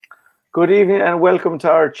Good evening and welcome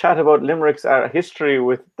to our chat about Limerick's history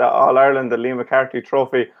with the All Ireland, the Liam McCarthy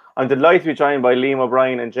Trophy. I'm delighted to be joined by Liam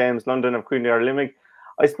O'Brien and James London of Queen Limerick.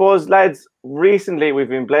 I suppose, lads, recently we've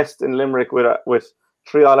been blessed in Limerick with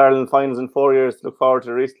three All Ireland finals in 4 years to look forward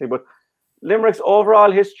to recently. But Limerick's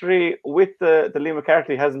overall history with the Liam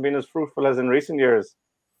McCarthy hasn't been as fruitful as in recent years.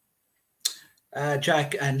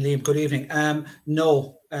 Jack and Liam, good evening.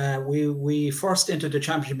 No, we first entered the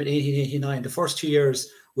championship in 1889. The first 2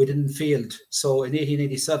 years we didn't field. So in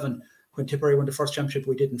 1887, when Tipperary won the first championship,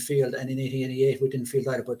 we didn't field, and in 1888 we didn't field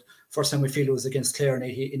either. But first time we fielded was against Clare in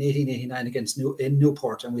 1889 against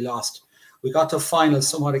Newport, and we lost. We got to a final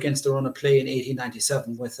somewhat against the run of play in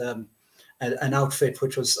 1897 with an outfit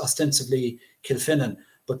which was ostensibly Kilfinnan,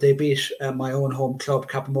 but they beat my own home club,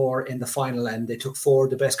 Capmore, in the final, and they took four of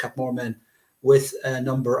the best Capmore men, with a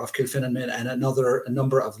number of Kilfinnan men and a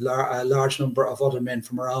large number of other men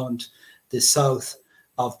from around the south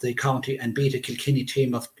of the county, and beat a Kilkenny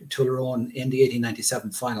team of Tullaroan in the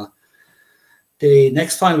 1897 final. The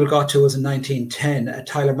next final we got to was in 1910.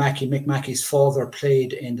 Tyler Mackey, Mick Mackey's father,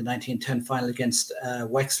 played in the 1910 final against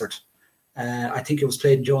Wexford. I think it was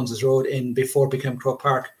played in Jones's Road before it became Croke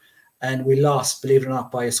Park, and we lost, believe it or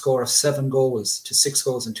not, by a score of 7 goals to 6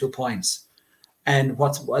 goals and 2 points. And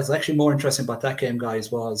what was actually more interesting about that game,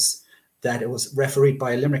 guys, was that it was refereed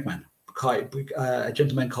by a Limerick man, a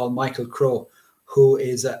gentleman called Michael Crowe, who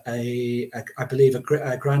is I believe,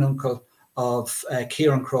 a granduncle of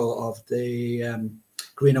Kieran Crowe of the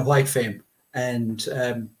Green and White fame, and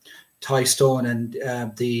Ty Stone, and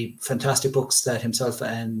the fantastic books that himself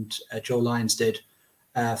and Joe Lyons did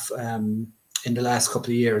in the last couple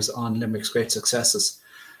of years on Limerick's great successes.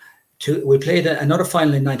 We played another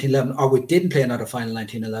final in 1911, or we didn't play another final in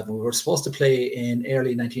 1911. We were supposed to play in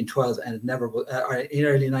early 1912, and it never. In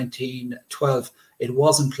early 1912, it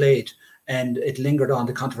wasn't played, and it lingered on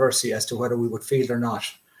the controversy as to whether we would field or not.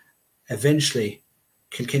 Eventually,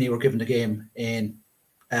 Kilkenny were given the game in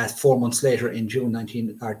 4 months later in June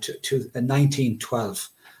 1912.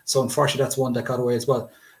 So unfortunately, that's one that got away as well.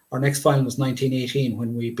 Our next final was 1918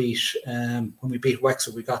 when we beat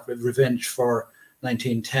Wexford. We got revenge for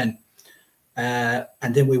 1910.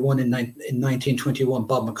 And then we won in 1921,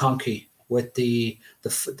 Bob McConkey, with the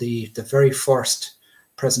very first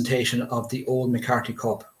presentation of the old McCarthy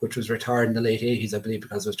Cup, which was retired in the late 80s, I believe,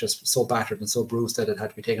 because it was just so battered and so bruised that it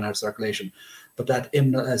had to be taken out of circulation. But that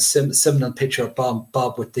seminal picture of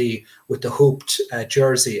Bob with the hooped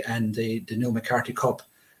jersey and the new McCarthy Cup,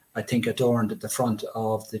 I think, adorned at the front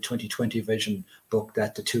of the 2020 Vision book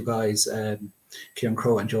that the two guys, Kieran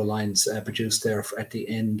Crowe and Joe Lyons, produced there at the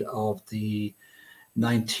end of the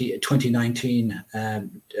 2019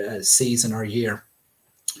 season or year.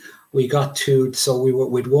 We'd won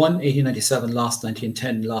 1897, lost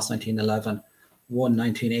 1910, lost 1911, won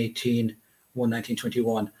 1918, won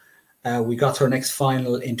 1921. We got to our next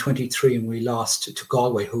final in 23, and we lost to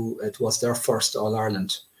Galway, who it was their first All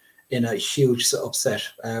Ireland, in a huge upset.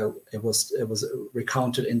 It was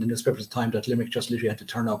recounted in the newspapers at the time that Limerick just literally had to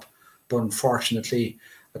turn up. But unfortunately,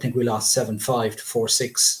 I think we lost 7-5 to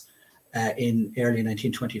 4-6 in early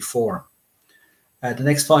 1924. The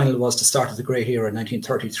next final was the start of the Great Era in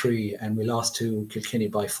 1933, and we lost to Kilkenny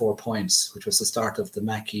by 4 points, which was the start of the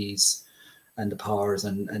Mackeys and the Powers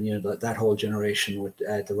and that whole generation with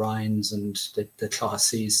the Ryans and the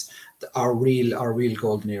Clossies, our real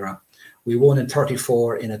golden era. We won in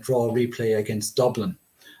 34 in a draw replay against Dublin,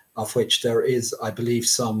 of which there is, I believe,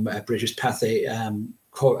 some British Pathé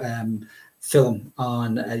film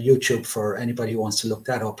on YouTube for anybody who wants to look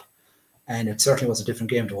that up. And it certainly was a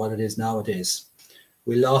different game to what it is nowadays.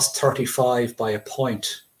 We lost 35 by a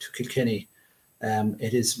point to Kilkenny.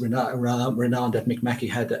 It is renowned that Mick Mackey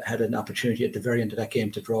had an opportunity at the very end of that game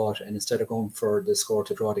to draw it, and instead of going for the score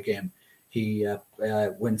to draw the game, he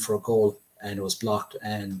went for a goal and it was blocked,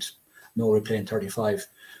 and no replay in 35.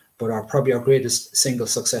 But probably our greatest single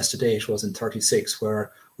success to date was in 36,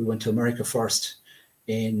 where we went to America first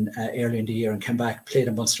early in the year and came back, played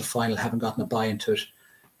a Munster final, haven't gotten a bye into it,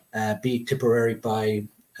 beat Tipperary by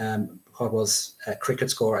what was a cricket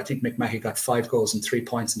score. I think Mick Mackey got 5 goals and 3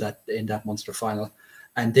 points in that Munster final,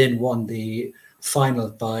 and then won the final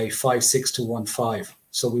by 5-6 to 1-5.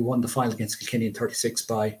 So we won the final against Kilkenny in 36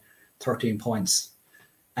 by 13 points.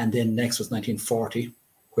 And then next was 1940,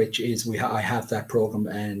 which is I have that program,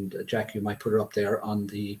 and Jack, you might put it up there on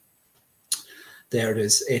the. There it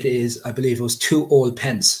is. It is, I believe, it was 2 old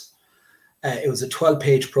pence. It was a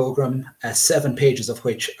 12-page program, 7 pages of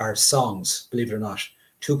which are songs. Believe it or not,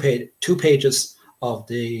 2 pages of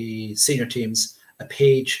the senior teams, a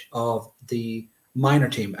page of the minor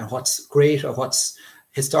team. And what's great, or what's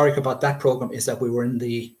historic about that program, is that we were in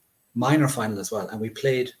the minor final as well, and we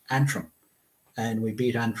played Antrim, and we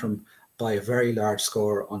beat Antrim by a very large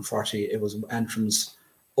score. Unfortunately, it was Antrim's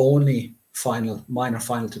only minor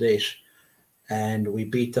final to date, and we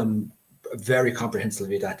beat them very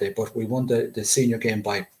comprehensively that day. But we won the senior game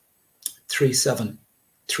by 3-7,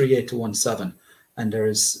 3-8 to 1-7. And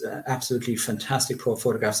there's absolutely fantastic pro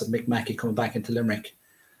photographs of Mick Mackey coming back into Limerick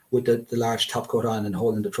with the large top coat on and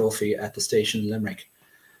holding the trophy at the station in Limerick.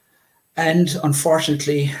 And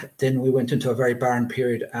unfortunately, then we went into a very barren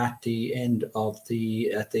period at the end of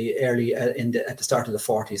at the start of the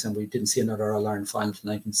 40s, and we didn't see another All-Ireland final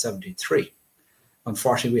until 1973.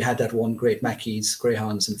 Unfortunately, we had that one great Mackey's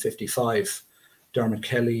Greyhounds in 55, Dermot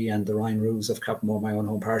Kelly and the Ryan Roos of Cappamore, my own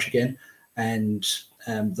home parish again, and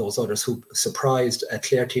those others who surprised a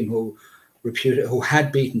Clare team who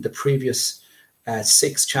had beaten the previous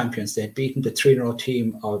 6 champions. They had beaten the 3-in-a-row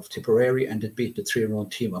team of Tipperary and had beaten the 3-in-a-row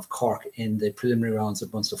team of Cork in the preliminary rounds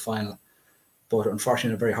of Munster final. But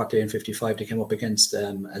unfortunately, on a very hot day in 55, they came up against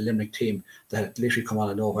a Limerick team that had literally come out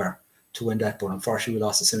of nowhere to win that. But unfortunately, we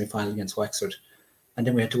lost the semi-final against Wexford. And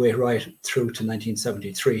then we had to wait right through to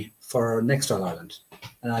 1973 for our next All-Ireland.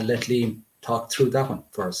 And I'll let Liam talk through that one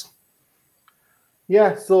for us.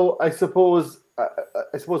 Yeah, so I suppose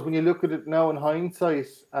when you look at it now in hindsight,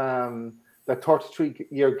 that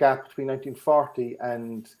 33-year gap between 1940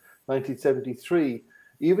 and 1973,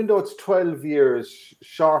 even though it's 12 years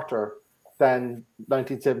shorter than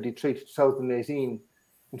 1973 to 2018,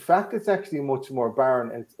 in fact, it's actually much more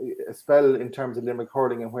barren a spell in terms of Limerick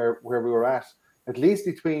hurling and where we were at least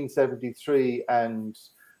between 73 and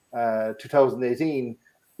 2018,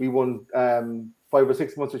 we won 5 or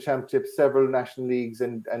 6 Munster championships, several national leagues,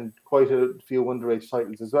 and quite a few underage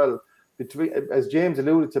titles as well. As James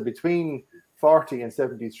alluded to, between 40 and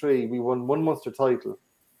 73, we won 1 Munster title.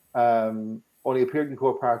 Only appeared in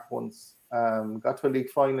Croke Park once. Got to a league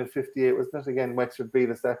final in 58, wasn't it? Again, Wexford beat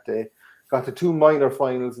us that day. Got to 2 minor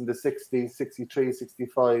finals in the 60s, 63,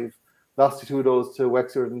 65. Lost to 2 of those to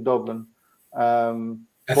Wexford and Dublin. A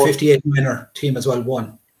 58 minor team as well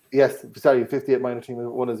won. Yes, sorry, 58 minor team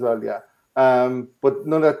won as well, yeah. But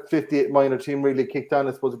none of that 58 minor team really kicked on,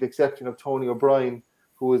 I suppose, with the exception of Tony O'Brien,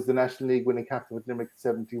 who was the National League winning captain with Limerick in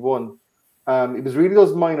 71. It was really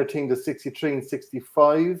those minor teams, the 63 and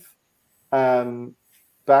 65,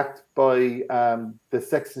 backed by the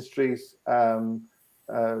Sexton Street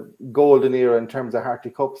golden era in terms of Harty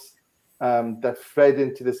Cups, that fed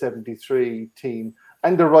into the 73 team.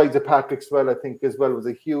 And the rise of Patrick Swell, I think, as well, was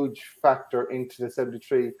a huge factor into the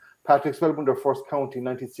 73. Patrick Swell won their first county in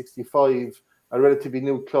 1965, a relatively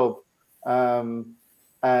new club,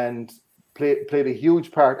 and played a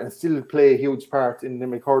huge part and still play a huge part in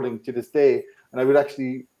Limerick hurling to this day. And I would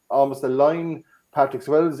actually almost align Patrick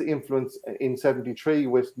Swell's influence in 73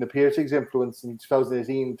 with Napiertig's influence in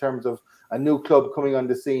 2018 in terms of a new club coming on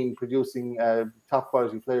the scene, producing top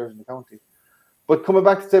quality players in the county. But coming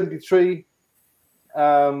back to 73,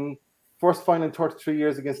 first final in 33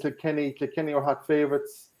 years against Kilkenny. Kilkenny were hot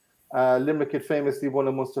favourites. Limerick had famously won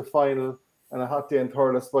a Munster final on a hot day in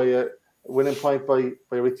Thurles by a winning point by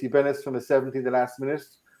Richie Bennis from the 70 in the last minute.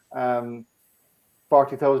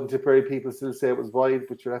 40,000 Tipperary people still say it was wide,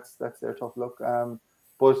 but that's their tough luck.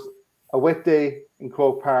 But a wet day in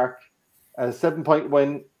Croke Park, a 7-point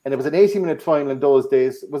win, and it was an 80-minute final in those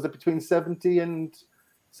days. Was it between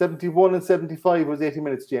 71 and 75? It was 80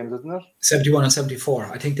 minutes, James, wasn't it? 71 and 74.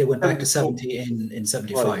 I think they went back to 70 in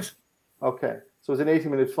 75. Right. Okay, so it was an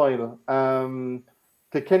 80-minute final.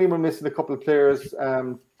 Kilkenny were missing a couple of players.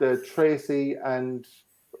 Was it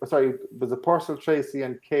Purcell, Tracy,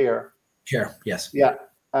 and Kerr? Kerr, yes. Yeah.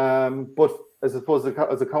 But I suppose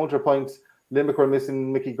as a counterpoint, Limerick were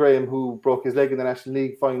missing Mickey Graham, who broke his leg in the National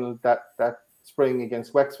League final that spring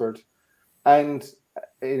against Wexford. And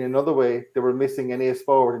in another way, they were missing an ace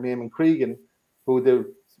forward named Cregan, who they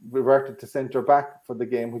reverted to centre back for the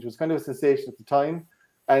game, which was kind of a sensation at the time.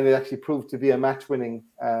 And it actually proved to be a match-winning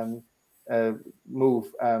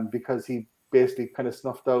move because he basically kind of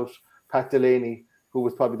snuffed out Pat Delaney, who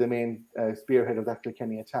was probably the main spearhead of that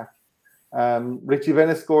Kilkenny attack. Richie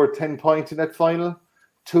Bennis scored 10 points in that final,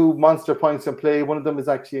 2 monster points in play. One of them is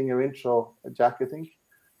actually in your intro, Jack, I think,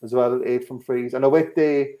 as well, 8 from frees. And a wet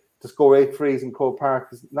day to score 8 frees in Croke Park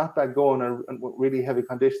is not bad going, and really heavy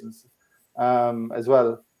conditions as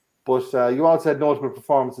well. But you also had notable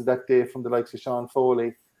performances that day from the likes of Sean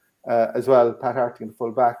Foley as well, Pat Harty in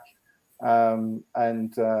full back. It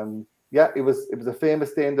was a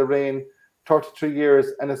famous day in the rain, 33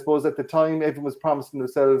 years. And I suppose at the time, everyone was promising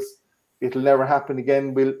themselves, it'll never happen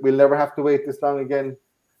again. We'll never have to wait this long again.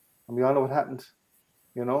 And we all know what happened,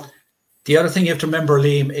 you know. The other thing you have to remember,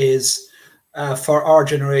 Liam, is For our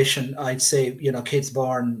generation, I'd say, kids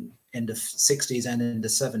born in the 60s and in the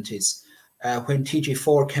 70s, when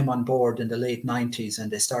TG4 came on board in the late 90s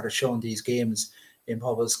and they started showing these games in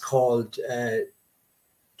what was called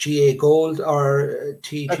GA Gold or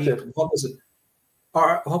TG, what was it?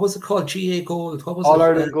 Or what was it called? GA Gold? What was All it?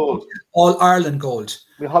 Ireland Gold. All Ireland Gold.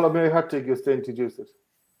 Micheál Mary Hartig used to introduce it.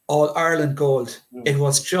 All Ireland Gold. It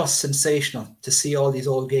was just sensational to see all these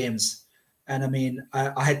old games. And I mean,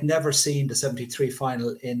 I had never seen the 73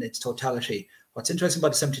 final in its totality. What's interesting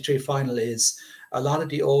about the 73 final is a lot of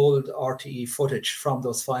the old RTE footage from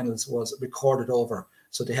those finals was recorded over.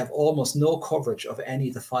 So they have almost no coverage of any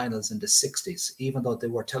of the finals in the 60s, even though they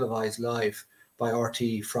were televised live by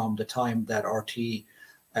RTE from the time that RTE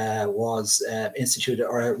was instituted,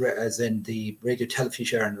 or as in the radio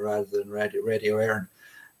television Éireann rather than radio Éireann.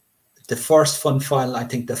 The first fun final, I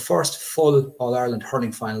think the first full All-Ireland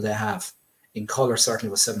hurling final they have in colour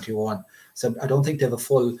certainly was 71. So I don't think they have a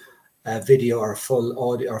full video or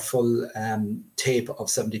full audio or full tape of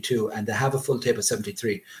 72, and they have a full tape of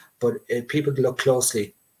 73. But if people look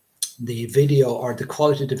closely, the video or the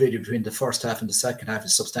quality of the video between the first half and the second half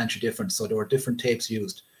is substantially different. So there were different tapes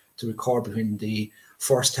used to record between the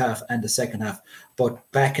first half and the second half.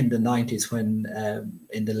 But back in the 90s, when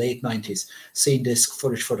in the late 90s, seeing this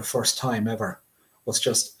footage for the first time ever was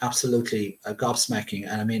just absolutely gobsmacking.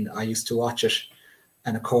 And I mean, I used to watch it.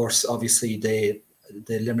 And of course, obviously, the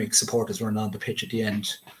Limerick supporters running on the pitch at the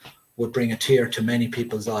end would bring a tear to many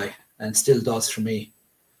people's eye, and still does for me.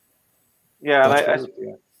 Yeah, and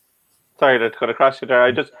sorry to cut across you there.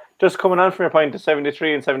 I just coming on from your point to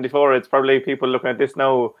 73 and 74, it's probably people looking at this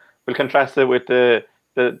now will contrast it with the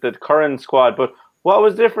current squad. But what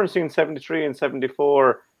was the difference between 73 and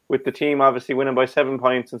 74 with the team obviously winning by 7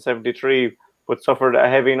 points in 73, but suffered a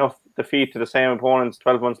heavy enough defeat to the same opponents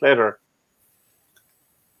 12 months later?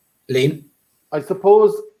 Liam? I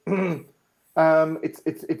suppose it's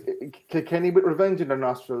Kilkenny with revenge in their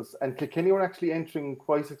nostrils, and Kilkenny were actually entering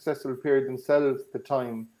quite successful period themselves at the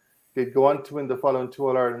time. They'd go on to win the following 2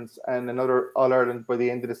 All-Irelands and another All-Ireland by the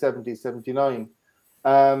end of the 70s, 79.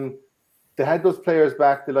 They had those players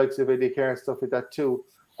back, the likes of Eddie Kerr and stuff like that too.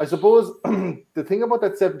 I suppose the thing about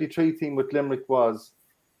that 73 team with Limerick was,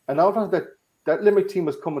 and out that Limerick team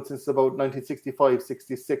was coming since about 1965,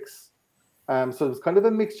 66. So it was kind of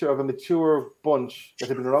a mixture of a mature bunch that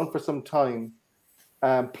had been around for some time,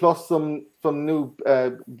 plus some new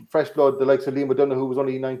fresh blood, the likes of Liam O'Donoghue, who was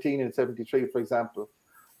only 19 in 73, for example,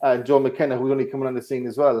 and Joe McKenna, who was only coming on the scene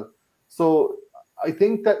as well. So I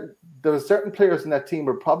think that there were certain players in that team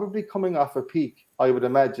were probably coming off a peak, I would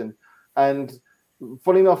imagine. And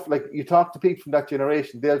funny enough, like you talk to people from that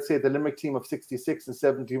generation, they'll say the Limerick team of 66 and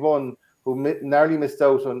 71, who narrowly missed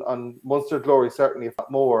out on Munster glory, certainly, if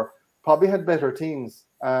not more, probably had better teams.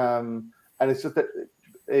 And it's just that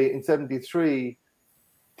in 73,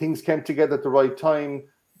 things came together at the right time.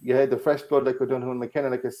 You had the fresh blood like O'Donoghue and McKenna,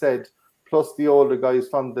 like I said, plus the older guys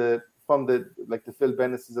from the like the Phil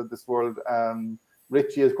Bennesses of this world.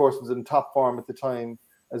 Richie, of course, was in top form at the time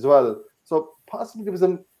as well. So possibly there was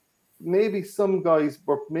maybe some guys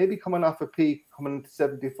were maybe coming off a peak coming into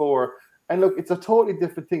 74. And look, it's a totally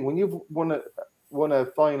different thing. When you've won a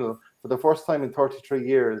final for the first time in 33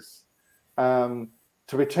 years, to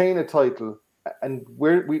retain a title, and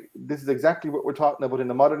this is exactly what we're talking about in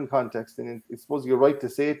the modern context, and I suppose you're right to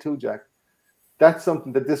say it too, Jack. That's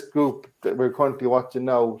something that this group that we're currently watching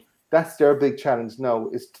now, that's their big challenge now,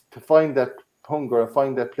 is to find that hunger and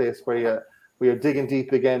find that place where you're digging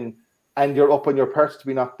deep again and you're up on your perch to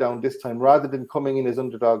be knocked down this time, rather than coming in as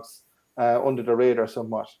underdogs under the radar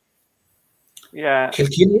somewhat. Yeah.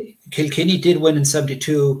 Kilkenny did win in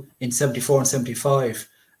 72, in 74 and 75.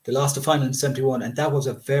 They lost the final in 71, and that was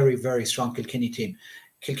a very, very strong Kilkenny team.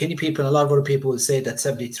 Kilkenny people and a lot of other people will say that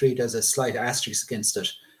 73 does a slight asterisk against it,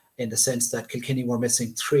 in the sense that Kilkenny were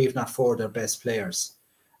missing 3, if not 4, of their best players.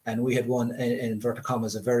 And we had won, in inverted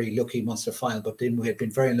commas, a very lucky Munster final, but then we had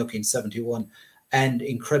been very unlucky in 71 and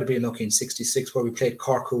incredibly unlucky in 66, where we played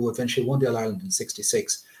Cork, who eventually won the All-Ireland in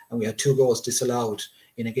 66. And we had 2 goals disallowed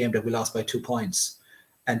in a game that we lost by 2 points.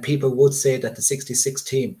 And people would say that the 66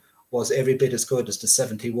 team was every bit as good as the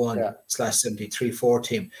 71/73-4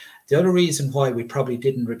 team. The other reason why we probably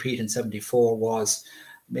didn't repeat in 74 was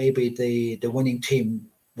maybe the winning team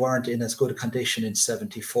weren't in as good a condition in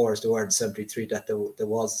 74 as they were in 73, that there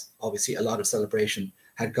was obviously a lot of celebration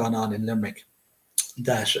had gone on in Limerick.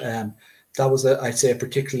 That was, I'd say, a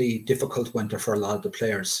particularly difficult winter for a lot of the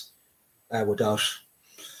players. There was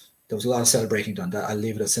a lot of celebrating done. I'll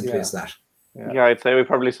leave it as simply as that. Yeah, I'd say we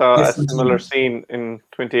probably saw a similar scene in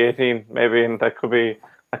 2018, maybe, and that could be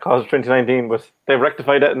that caused 2019, but they've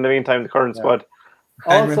rectified it in the meantime, the current squad.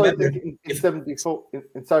 Also, I think in 74,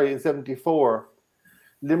 in 74,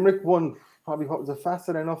 Limerick won probably what was a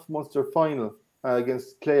faster enough Munster final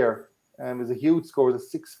against Clare. It was a huge score. It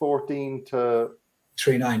was a 6-14 to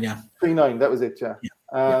 3-9, yeah. 3-9, that was it, yeah.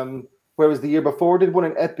 Whereas the year before, they'd won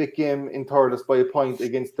an epic game in Thurles by a point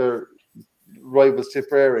against their rivals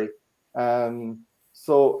Tipperary.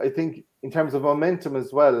 So I think in terms of momentum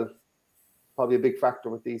as well, probably a big factor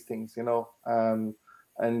with these things, you know.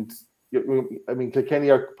 And I mean,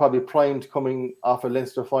 Kilkenny are probably primed coming off a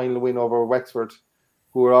Leinster final win over Wexford,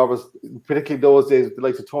 who were always, particularly those days, the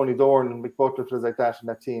likes of Tony Dorn and Mick Butler, like that in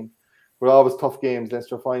that team, were always tough games,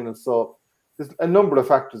 Leinster finals. So there's a number of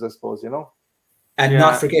factors, I suppose, you know. And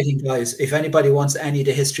not forgetting, guys, if anybody wants any of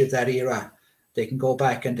the history of that era, they can go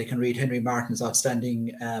back and they can read Henry Martin's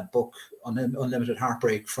outstanding book on Unlimited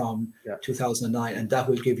Heartbreak from 2009, and that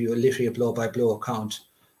will give you literally a blow-by-blow account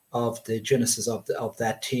of the genesis of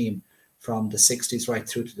that team from the 60s right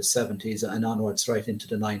through to the 70s and onwards right into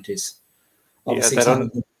the 90s. Obviously, it's not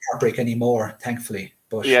Unlimited Heartbreak anymore, thankfully.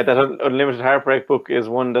 But that Unlimited Heartbreak book is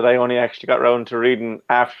one that I only actually got around to reading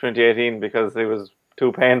after 2018 because it was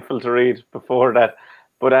too painful to read before that.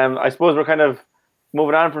 But I suppose we're kind of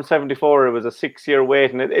moving on from 74. It was a 6-year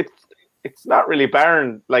wait, and it's not really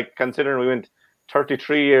barren, like considering we went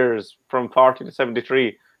 33 years from 40 to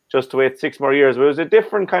 73 just to wait 6 more years. But it was a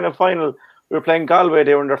different kind of final. We were playing Galway.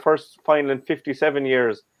 They were in their first final in 57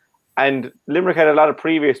 years. And Limerick had a lot of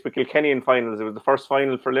previous with Kilkenny in finals. It was the first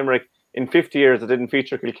final for Limerick in 50 years that didn't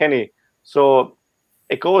feature Kilkenny. So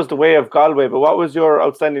it goes the way of Galway. But what was your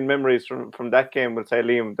outstanding memories from that game with, say,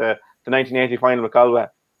 Liam, the 1980 final with Galway?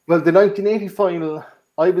 Well, the 1980 final,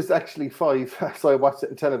 I was actually 5, so I watched it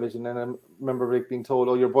on television, and I remember Rick being told,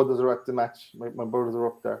 "Oh, your brothers are at the match. My brothers are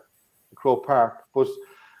up there, at Croke Park." But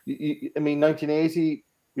I mean, 1980,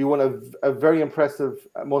 we won a very impressive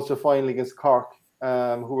Munster final against Cork,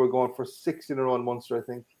 who were going for 6 in a row in Munster, I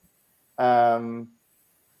think.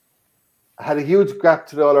 Had a huge gap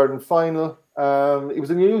to the All-Ireland final. It was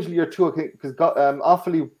an unusual year too, because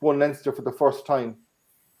Offaly won Leinster for the first time.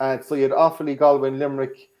 And so you had Offaly, Galway and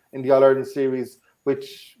Limerick in the All-Ireland series,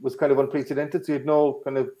 which was kind of unprecedented. So you had no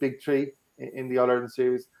kind of big three in the All-Ireland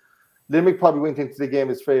series. Limerick probably went into the game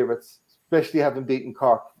as favourites, especially having beaten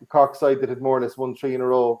Cork. The Cork side that had more or less won 3 in a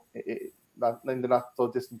row in the not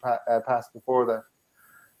so distant past before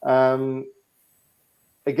that.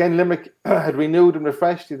 Again, Limerick had renewed and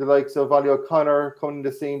refreshed the likes of Ollie O'Connor coming in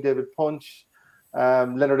the scene, David Punch.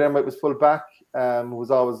 Leonard Enright was full back, who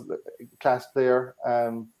was always a class player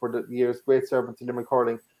for the years, great servant to Limerick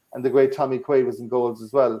hurling, and the great Tommy Quaid was in goals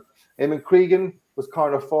as well. Eamon Cregan was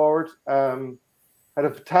corner forward, had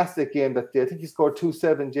a fantastic game that day. I think he scored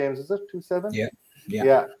 2-7, James, is it? 2-7?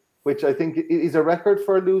 Yeah. Which I think is a record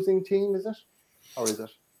for a losing team, is it? Or is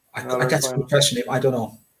it? That's a good question. I don't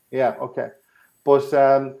know. Yeah, okay. But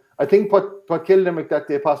I think what killed Limerick that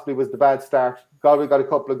day possibly was the bad start. Galway got a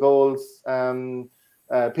couple of goals.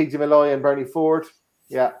 PG Malloy and Bernie Ford.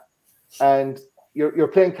 Yeah. And you're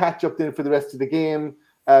playing catch up then for the rest of the game.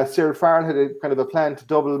 Cyril Farrell had a kind of a plan to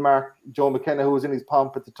double mark Joe McKenna, who was in his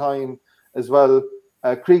pomp at the time as well.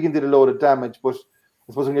 Cregan did a load of damage, but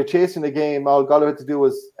I suppose when you're chasing the game, all Galway had to do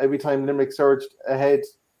was every time Limerick surged ahead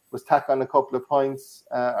was tack on a couple of points.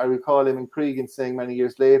 I recall him and Cregan saying many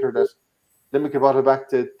years later that Limerick had brought it back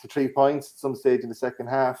to 3 points at some stage in the second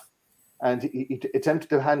half. And he attempted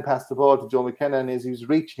to hand pass the ball to Joe McKenna, and as he was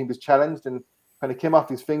reaching, he was challenged and kind of came off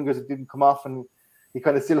his fingers. It didn't come off, and he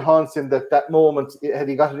kind of still haunts him that moment. Had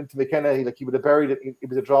he got it into McKenna, he would have buried it. It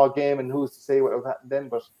was a draw game, and who's to say what would have happened then?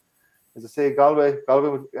 But as I say, Galway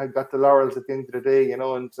had got the laurels at the end of the day, you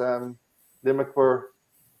know, and Limerick were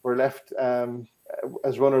left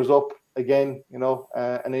as runners up again, you know,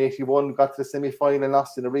 and in 81 got to the semi-final and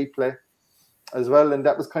lost in a replay as well, and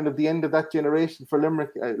that was kind of the end of that generation for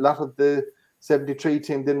Limerick. A lot of the 73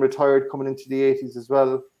 team then retired coming into the 80s as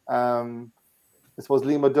well. I suppose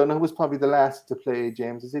Liam O'Donoghue was probably the last to play,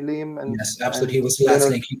 James. Is he Liam? And, yes, absolutely. He was the last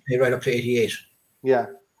link. He played right up to 88. Yeah.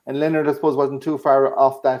 And Leonard, I suppose, wasn't too far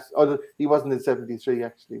off that. He wasn't in 73,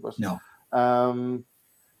 actually. But no.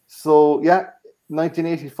 So, yeah,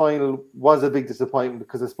 1980 final was a big disappointment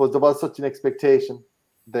because I suppose there was such an expectation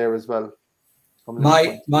there as well.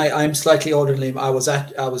 I'm slightly older than Liam.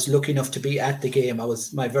 I was lucky enough to be at the game.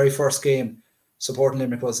 My very first game supporting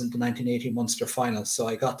Limerick was in the 1980 Munster final. So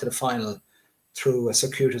I got to the final through a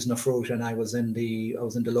circuitous enough route, and I was in the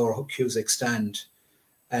lower Cusack stand,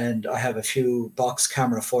 and I have a few box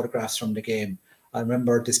camera photographs from the game. I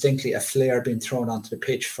remember distinctly a flare being thrown onto the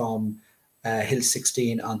pitch from Hill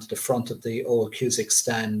 16 onto the front of the old Cusack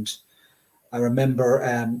stand. I remember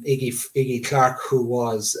Iggy Clark, who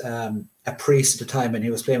was a priest at the time, and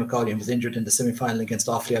he was playing with Galway and was injured in the semi-final against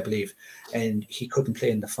Offaly, I believe, and he couldn't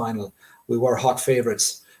play in the final. We were hot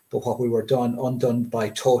favourites, but what we were undone by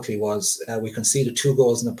totally was we conceded 2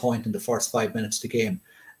 goals and a point in the first 5 minutes of the game,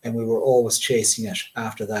 and we were always chasing it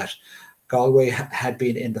after that. Galway had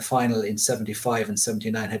been in the final in 75 and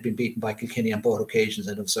 79, had been beaten by Kilkenny on both occasions,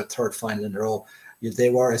 and it was their 3rd final in a row.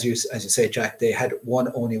 They were, as you say, Jack, they had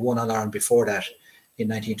only won All-Ireland before that in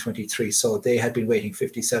 1923, so they had been waiting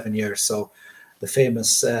 57 years. So the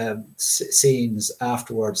famous scenes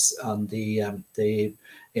afterwards on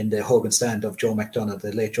in the Hogan stand of Joe McDonagh,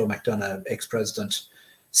 the late Joe McDonagh, ex-president,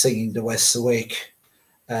 singing "The West's Awake,"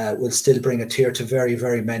 will still bring a tear to very,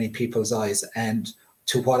 very many people's eyes, and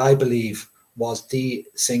to what I believe was the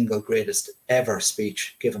single greatest ever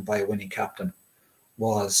speech given by a winning captain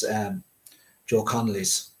was Joe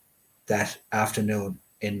Connolly's that afternoon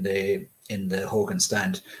in the Hogan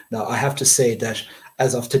stand. Now, I have to say that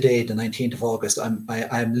as of today, the 19th of August,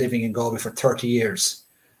 I'm living in Galway for 30 years,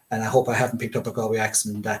 and I hope I haven't picked up a Galway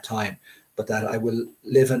accent in that time, but that I will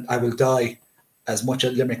live and I will die as much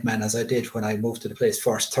a Limerick man as I did when I moved to the place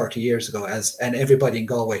first 30 years ago, and everybody in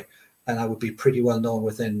Galway, and I would be pretty well known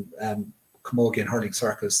within camogie and hurling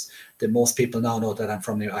circles. That most people now know that I'm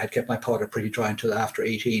from there. I had kept my powder pretty dry until after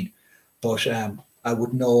 18, but I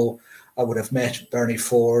would have met Bernie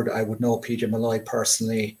Ford, I would know PJ Malloy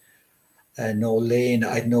personally, know Lane,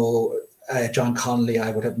 I'd know John Connolly,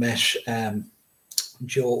 I would have met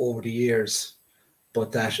Joe over the years,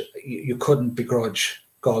 but that you couldn't begrudge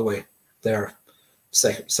Galway their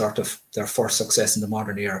first success in the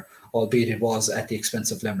modern era, albeit it was at the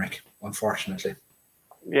expense of Limerick, unfortunately.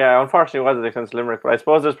 Yeah, unfortunately it was at the expense of Limerick, but I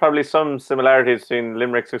suppose there's probably some similarities between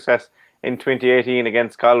Limerick's success in 2018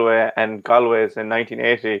 against Galway and Galway's in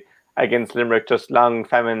 1980 against Limerick. Just long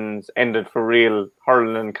famines ended for real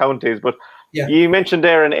hurling and counties. But yeah, you mentioned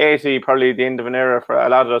there in 80, probably the end of an era for a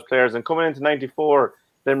lot of those players. And coming into 94,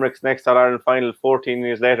 Limerick's next All-Ireland final 14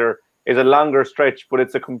 years later is a longer stretch, but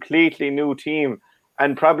it's a completely new team.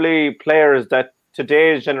 And probably players that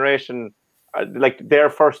today's generation, like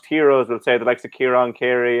their first heroes, will say, the likes of Kieran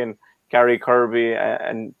Carey and Gary Kirby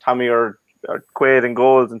and Tommy or Quaid and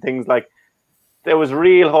goals and things like. There was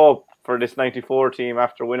real hope for this 94 team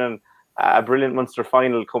after winning a brilliant Munster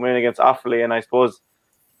final, coming in against Offaly, and I suppose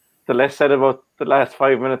the less said about the last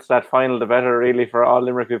 5 minutes of that final, the better, really, for all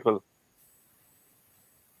Limerick people.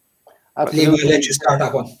 Absolutely. We'll let you start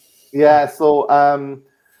that one. Yeah, so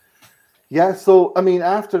I mean,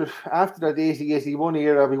 after that 80-81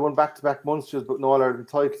 era, we won back-to-back Munsters, but no All-Ireland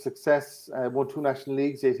title success. Won 2 National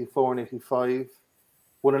Leagues, 84 and 85.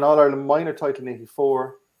 Won an All-Ireland minor title in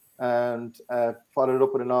 84. And followed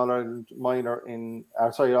up with an All-Ireland minor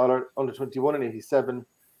All-Ireland under-21 in 87.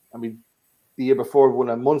 And the year before, won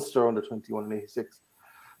a Munster under-21 in 86.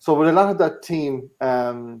 So with a lot of that team,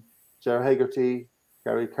 Ger Hegarty,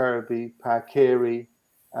 Gary Kirby, Pat Carey,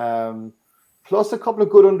 plus a couple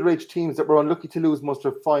of good underage teams that were unlucky to lose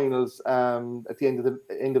Munster finals at the end of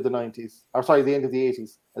the 90s, the end of the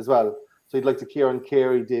 80s as well. So you'd like to Kieran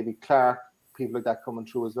Carey, David Clark, people like that coming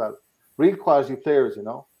through as well. Real quality players, you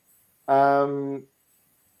know.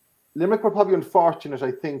 Limerick were probably unfortunate,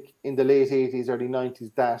 I think, in the late 80s, early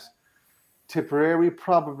 90s, that Tipperary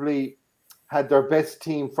probably had their best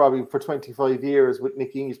team probably for 25 years with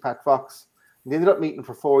Nicky English, Pat Fox. And they ended up meeting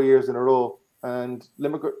for 4 years in a row. And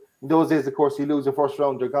Limerick, in those days, of course, you lose your first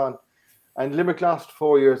round, they're gone. And Limerick lost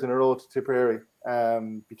 4 years in a row to Tipperary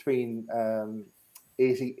between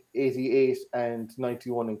 88 and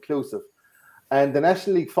 91 inclusive. And the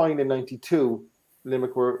National League final in 92,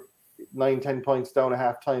 Limerick were 9-10 points down at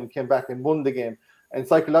half time, came back and won the game. And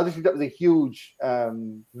psychologically, that was a huge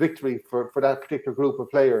victory for that particular group of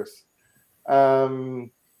players. And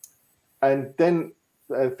then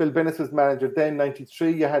Phil Bennis was manager. Then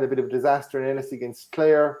 93, you had a bit of a disaster in Ennis against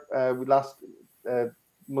Clare. We lost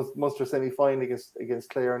Munster semi-final against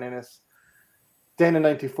Clare and Ennis. Then in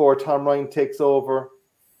 94, Tom Ryan takes over.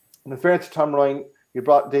 And in fairness to Tom Ryan, you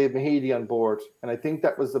brought Dave Mahedy on board. And I think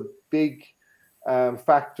that was a big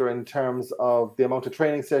factor in terms of the amount of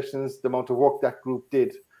training sessions, the amount of work that group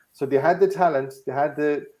did. So they had the talent, they had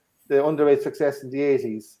the underage success in the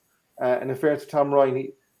 80s. And in fairness to Tom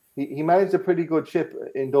Ryan, he managed a pretty good ship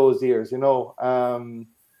in those years, you know. And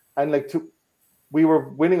we were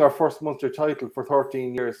winning our first Munster title for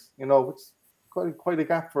 13 years, you know, which is quite a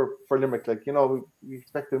gap for Limerick. Like, you know, we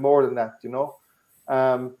expected more than that, you know.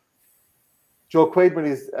 Joe Quaid made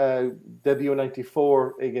his debut in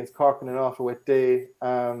 94 against Cork in an awful wet day.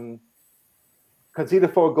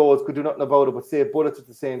 Conceded 4 goals, could do nothing about it, but save bullets at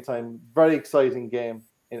the same time. Very exciting game.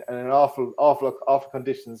 in an awful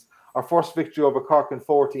conditions. Our first victory over Cork in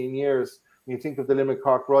 14 years. When you think of the Limerick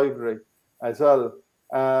Cork rivalry as well,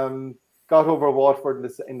 got over Waterford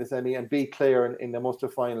in the semi and beat Clare in the Munster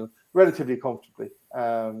final relatively comfortably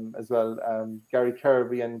as well. Gary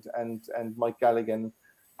Kirby and Mike Galligan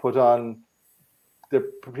put on the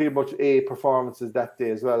pretty much A performances that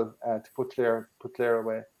day as well to put Clare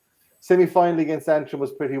away. Semi-final against Antrim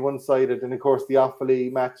was pretty one-sided, and of course the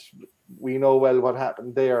Offaly match, we know well what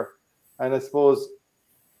happened there. And I suppose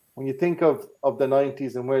when you think of the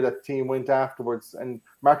 90s and where that team went afterwards, and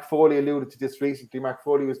Mark Foley alluded to this recently. Mark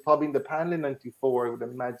Foley was probably in the panel in 94, I would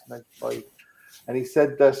imagine 95, and he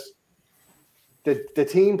said that the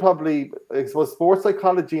team probably, I suppose, sports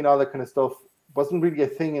psychology and all that kind of stuff wasn't really a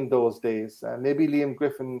thing in those days. Maybe Liam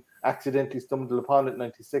Griffin accidentally stumbled upon it in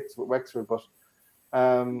 96 with Wexford, but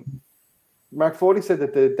Mark Foley said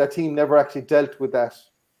that that team never actually dealt with that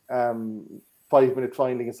 5-minute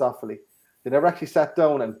final against Offaly. They never actually sat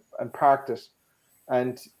down and parked it.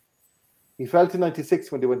 And he felt in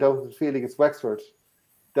 96 when they went out of the field against Wexford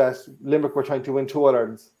that Limerick were trying to win 2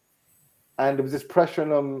 All-Irelands. And there was this pressure on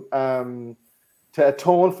them to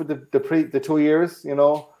atone for the 2 years, you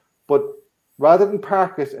know. But rather than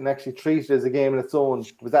park it and actually treat it as a game in its own,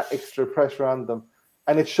 there was that extra pressure on them.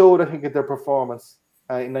 And it showed, I think, at their performance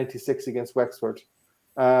in 96 against Wexford.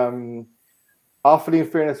 Offaly, in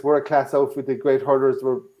fairness, were a class outfit. The great hurlers. There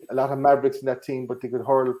were a lot of mavericks in that team, but they could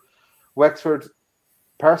hurl. Wexford,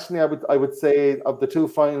 personally, I would say of the 2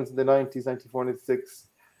 finals in the 90s, 94 and 96,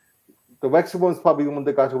 the Wexford one's probably the one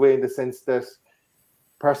that got away in the sense that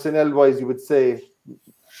personnel-wise, you would say,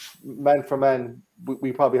 man for man,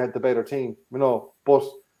 we probably had the better team, you know. But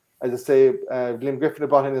as I say, Liam Griffin had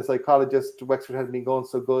brought in a psychologist. Wexford hadn't been going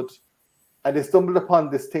so good, and they stumbled upon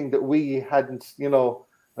this thing that we hadn't, you know.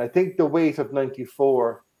 And I think the weight of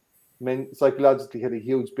 94 psychologically had a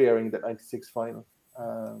huge bearing in that 96 final.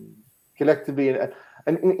 Collectively,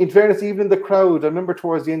 and in fairness, even in the crowd, I remember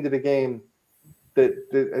towards the end of the game,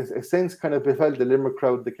 a sense kind of befell the Limerick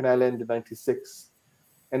crowd, the Canal End in 96.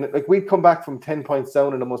 And like we'd come back from 10 points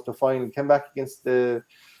down in the Munster final, came back against the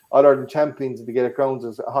All-Ireland champions in the Gaelic Grounds. It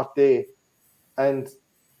was a hot day. And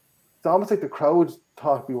it's almost like the crowd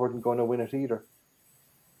thought we weren't going to win it either.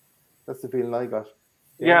 That's the feeling I got.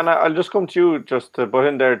 Yeah, and I'll just come to you just to butt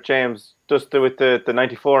in there, James, just with the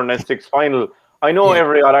 94 and 96 final. I know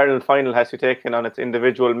every All-Ireland final has to be taken on its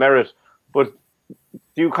individual merit, but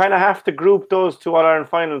do you kind of have to group those 2 All-Ireland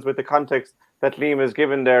finals with the context that Liam has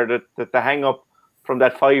given there, that the hang-up from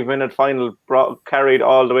that 5-minute final carried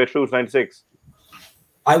all the way through to 96?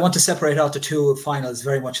 I want to separate out the 2 finals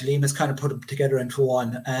very much. Liam has kind of put them together into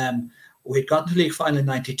one. We had gotten to league final in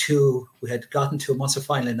 92. We had gotten to a Munster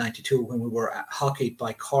final in 92 when we were hockeyed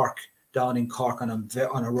by Cork, down in Cork on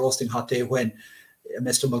a roasting hot day when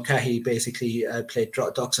Mr. Mulcahy basically played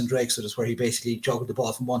Ducks and Drakes, so that's where he basically juggled the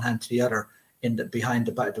ball from one hand to the other behind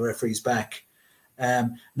the referee's back.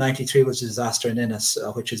 93 was a disaster in Ennis,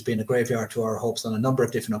 which has been a graveyard to our hopes on a number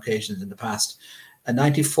of different occasions in the past. And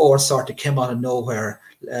 94 sort of came out of nowhere.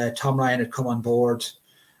 Tom Ryan had come on board.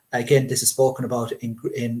 Again, this is spoken about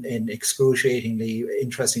in excruciatingly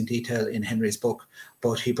interesting detail in Henry's book,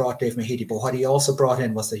 but he brought Dave Mahidi. But what he also brought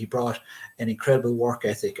in was that he brought an incredible work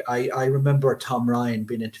ethic. I remember Tom Ryan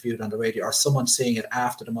being interviewed on the radio, or someone saying it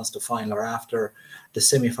after the Munster final or after the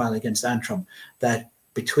semi-final against Antrim, that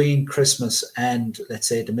between Christmas and, let's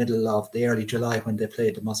say, the middle of the early July when they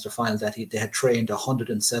played the Munster final, that they had trained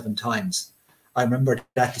 107 times. I remember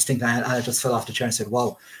that distinctly, and I just fell off the chair and said,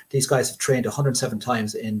 wow, these guys have trained 107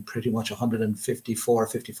 times in pretty much 154,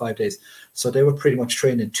 55 days. So they were pretty much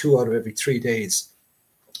training 2 out of every 3 days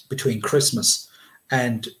between Christmas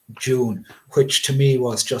and June, which to me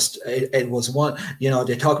was just, it was one, you know,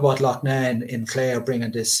 they talk about Loughnane in Clare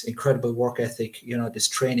bringing this incredible work ethic, you know, this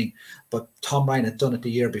training, but Tom Ryan had done it the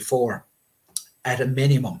year before at a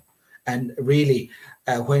minimum. And really,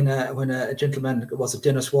 when a gentleman, was it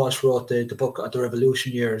Dennis Walsh, wrote the book The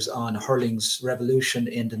Revolution Years on hurling's revolution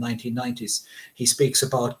in the 1990s, he speaks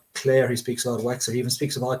about Clare, he speaks about Wexford, he even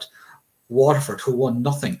speaks about Waterford, who won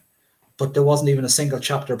nothing. But there wasn't even a single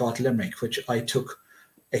chapter about Limerick, which I took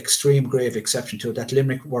extreme grave exception to, that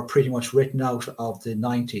Limerick were pretty much written out of the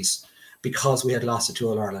 90s because we had lost the 2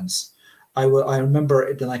 All-Irelands. I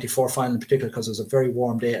remember the 94 final in particular because it was a very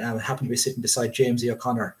warm day, and I happened to be sitting beside James E.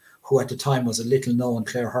 O'Connor, who at the time was a little known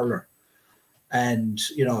Clare hurler. And,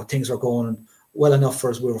 you know, things were going well enough for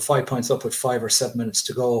us. We were 5 points up with 5 or 7 minutes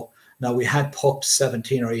to go. Now, we had pucked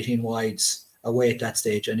 17 or 18 wides away at that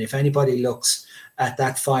stage. And if anybody looks at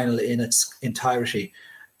that final in its entirety,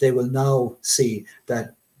 they will now see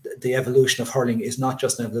that the evolution of hurling is not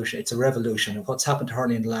just an evolution, it's a revolution. And what's happened to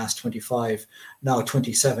hurling in the last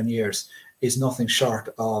 27 years is nothing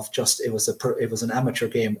short of just, it was an amateur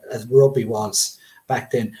game, as rugby was back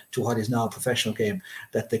then, to what is now a professional game.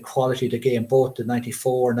 That the quality of the game, both the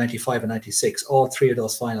 94, 95 and 96, all three of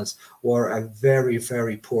those finals were a very,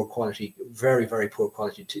 very poor quality, very, very poor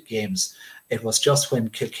quality games. It was just when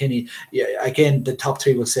Kilkenny, again, the top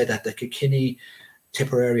three will say that the Kilkenny,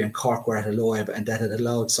 Tipperary and Cork were at a low ebb, and that it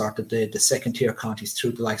allowed sort of the second tier counties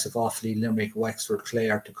through the likes of Offaly, Limerick, Wexford,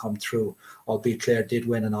 Clare to come through, albeit Clare did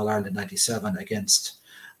win in All-Ireland 97 against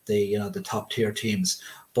the top tier teams.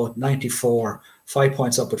 But 94, 5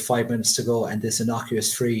 points up with 5 minutes to go, and this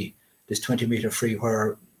innocuous free, this 20-metre free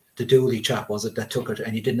where the Dooley chap was it that took it,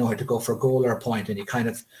 and he didn't know how to go for a goal or a point, and he kind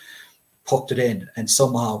of poked it in, and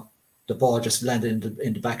somehow the ball just landed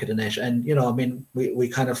in the back of the net. And, we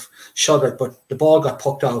kind of shuddered, but the ball got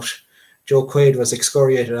poked out. Joe Quaid was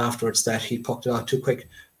excoriated afterwards that he poked it out too quick,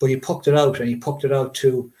 but he poked it out, and he poked it out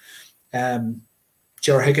to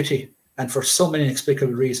Ger Hegarty. And for some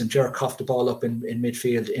inexplicable reason, Ger coughed the ball up in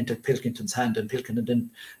midfield into Pilkington's hand, and Pilkington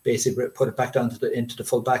didn't basically put it back down into the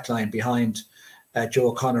full back line behind Joe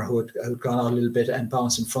O'Connor, who had gone out a little bit and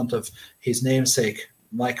bounced in front of his namesake,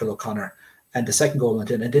 Michael O'Connor. And the second goal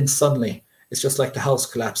went in, and then suddenly it's just like the house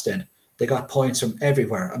collapsed in. They got points from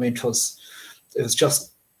everywhere. I mean, it was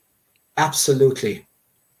just absolutely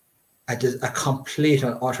a complete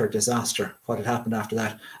and utter disaster what had happened after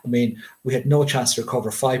that. I mean, we had no chance to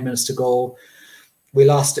recover. 5 minutes to go. We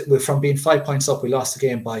lost it from being 5 points up. We lost the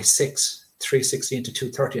game by 6, 3-16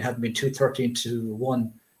 to 2-13. It hadn't been 2-13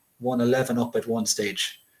 to 1-11 up at one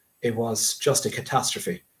stage. It was just a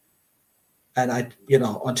catastrophe. And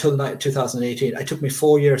until 2018, it took me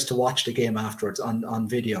 4 years to watch the game afterwards on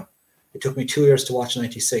video. It took me 2 years to watch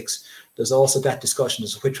 96. There's also that discussion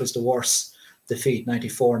as to which was the worst defeat,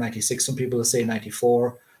 94 or 96. Some people will say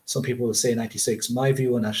 94. Some people will say 96. My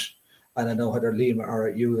view on it, and I know whether Liam or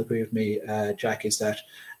you agree with me, Jack, is that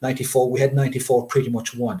 94, we had 94 pretty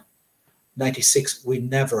much won. 96, we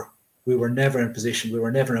were never in position. We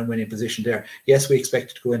were never in winning position there. Yes, we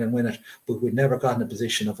expected to go in and win it, but we'd never got in a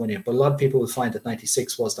position of winning it. But a lot of people will find that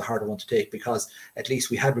 96 was the harder one to take, because at least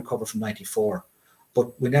we had recovered from 94.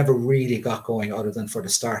 But we never really got going other than for the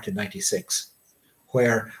start in 96,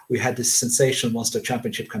 where we had this sensational Munster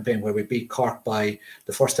Championship campaign where we beat Cork by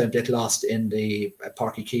the first time they'd lost in the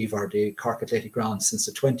Páirc Uí Chaoimh, or the Cork Athletic Ground, since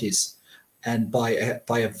the 20s. And by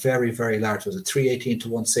a very, very large, was it 3-18 to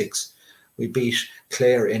 1-6. We beat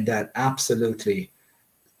Clare in that absolutely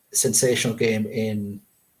sensational game in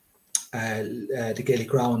the Gaelic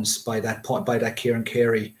Grounds by that point, by that Kieran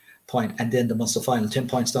Carey point, and then the Munster final, 10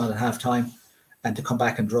 points down at half time, and to come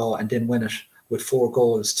back and draw and then win it with 4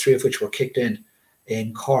 goals, 3 of which were kicked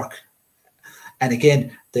in Cork. And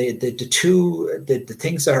again, the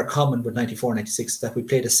things that are common with 94 and 96 is that we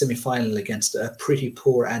played a semi-final against a pretty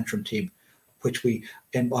poor Antrim team, which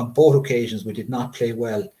on both occasions we did not play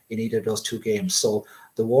well in either of those 2 games. So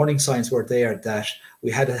the warning signs were there that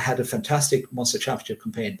we had a fantastic Munster Championship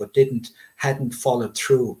campaign, but hadn't followed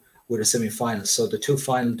through with a semi-final. So the 2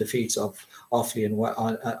 final defeats of Offaly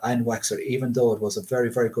and Wexford, even though it was a very,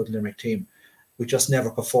 very good Limerick team, we just never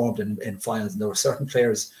performed in finals. And there were certain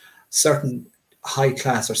players, certain high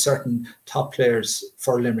class or certain top players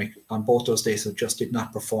for Limerick on both those days who just did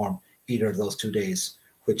not perform either of those 2 days,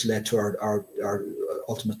 which led to our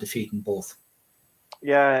ultimate defeat in both.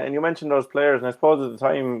 Yeah, and you mentioned those players, and I suppose at the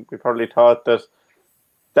time we probably thought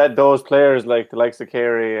that those players like the likes of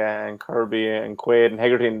Carey and Kirby and Quaid and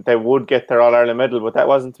Hegarty, they would get their All-Ireland medal, but that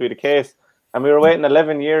wasn't to be the case. And we were waiting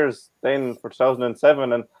 11 years then for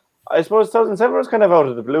 2007, and I suppose 2007 was kind of out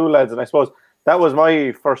of the blue, lads, and I suppose that was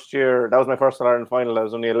my first year. That was my first All-Ireland final. I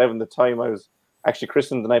was only 11 at the time. I was actually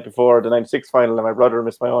christened the night before the 96 final, and my brother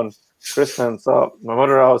missed my own christening, so my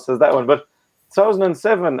mother always says that one. But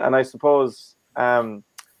 2007, and I suppose the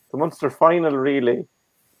Munster final, really,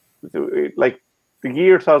 like the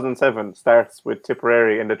year 2007 starts with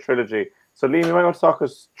Tipperary in the trilogy. So Liam, you might want to talk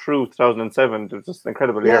us through 2007. It was just an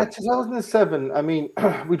incredible year. Yeah, 2007. I mean,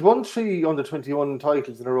 we'd won 3 under-21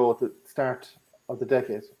 titles in a row at the start of the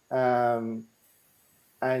decade. And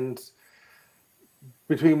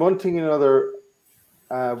between one thing and another,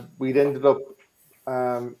 we'd ended up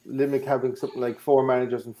Limerick having something like 4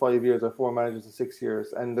 managers in 5 years or 4 managers in 6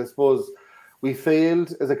 years. And I suppose we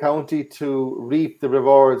failed as a county to reap the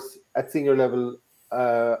rewards at senior level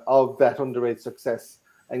of that underage success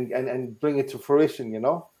and bring it to fruition,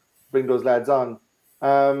 bring those lads on.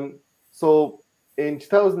 So in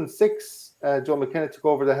 2006, Joe McKenna took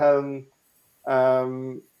over the helm.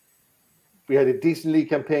 We had a decent league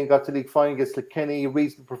campaign, got to league final against Kilkenny,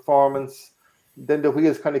 reasonable performance. Then the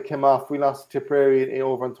wheels kind of came off. We lost to Tipperary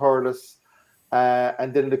over in Thurles.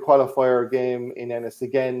 And then the qualifier game in Ennis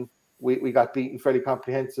again, we got beaten fairly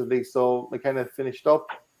comprehensively. So we kind of finished up.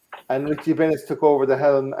 And Richie Bennis took over the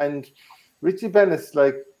helm. And Richie Bennis,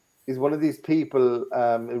 like, is one of these people,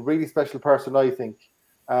 a really special person, I think.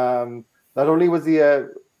 Not only was he a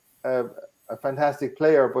fantastic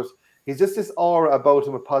player, but he's just this aura about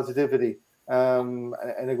him of positivity. And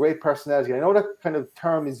a great personality. I know that kind of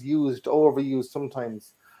term is overused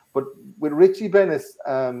sometimes, but with Richie Bennis,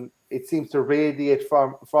 it seems to radiate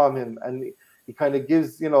from him, and he kind of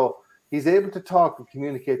gives, he's able to talk and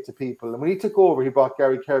communicate to people. And when he took over, he brought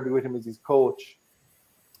Gary Kirby with him as his coach,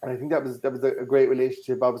 and I think that was a great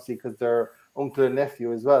relationship, obviously, because they're uncle and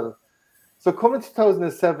nephew as well. So coming to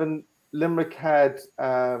 2007, Limerick had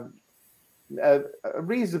a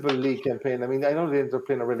reasonable league campaign. I mean, I know they ended up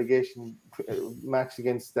playing a relegation match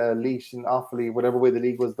against Laois and Offaly, whatever way the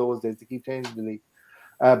league was those days. They keep changing the league.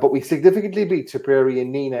 But we significantly beat Tipperary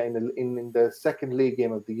and Nina in the second league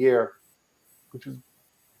game of the year, which was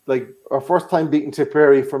like our first time beating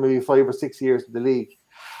Tipperary for maybe 5 or 6 years in the league.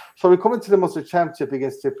 So we come into the Munster Championship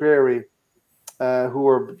against Tipperary, who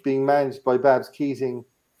were being managed by Babs Keating,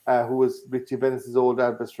 who was Richie Bennis's old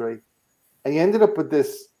adversary. And he ended up with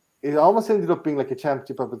this. It almost ended up being like a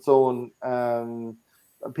championship of its own.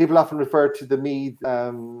 People often refer to the Meath,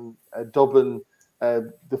 Dublin,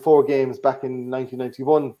 the 4 games back in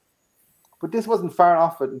 1991. But this wasn't far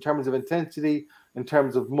off it in terms of intensity, in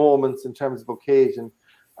terms of moments, in terms of occasion.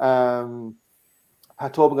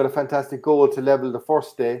 Pat Tobin got a fantastic goal to level the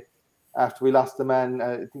first day after we lost the man.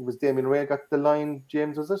 I think it was Damien Ray got the line,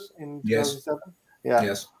 James, was it? In 2007? Yeah.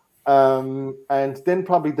 Yes. And then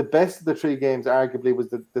probably the best of the 3 games arguably was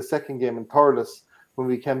the second game in Thurles, when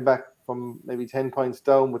we came back from maybe 10 points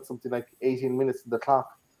down with something like 18 minutes on the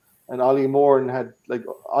clock. And Ollie Moran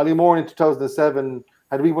in 2007,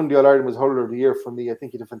 had we won the All-Ireland, was hurler of the year for me. I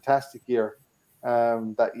think he had a fantastic year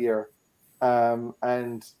that year.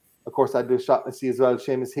 And of course, I'd do Shaughnessy as well.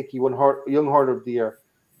 Seamus Hickey won Young Hurler of the Year.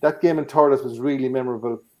 That game in Thurles was really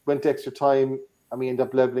memorable. Went to extra time, and we ended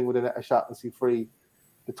up levelling with a Shaughnessy free.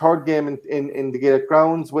 The third game in the Gaelic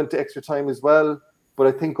grounds went to extra time as well. But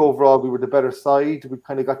I think overall we were the better side. We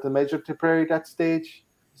kind of got the measure to Tipperary at that stage,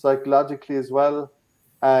 psychologically as well.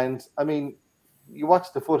 And I mean, you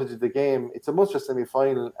watch the footage of the game, it's a Munster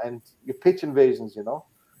semi-final, and you pitch invasions,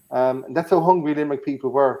 and that's how hungry Limerick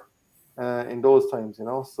people were in those times,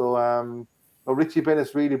 So Richie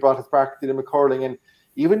Bennis really brought us back to Limerick hurling, and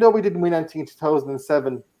even though we didn't win anything in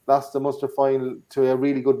 2007, lost the Munster final to a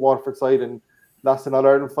really good Waterford side, and lost an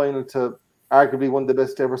All-Ireland final to arguably one of the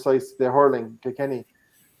best ever sides they're hurling, Kilkenny.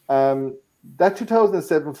 That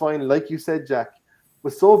 2007 final, like you said, Jack,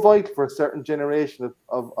 was so vital for a certain generation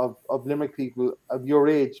of Limerick people of your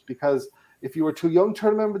age, because if you were too young to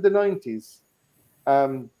remember the 90s,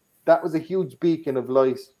 that was a huge beacon of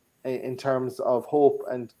light in terms of hope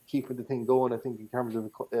and keeping the thing going, I think, in terms of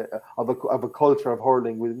a culture of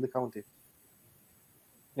hurling within the county.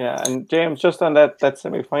 Yeah, and James, just on that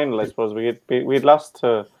semi-final, I suppose we'd lost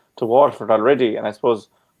to Waterford already, and I suppose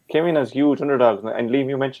came in as huge underdogs. And Liam,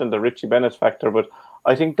 you mentioned the Richie Bennis factor, but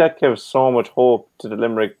I think that gives so much hope to the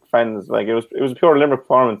Limerick fans. Like it was a pure Limerick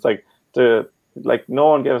performance. Like no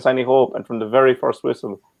one gave us any hope, and from the very first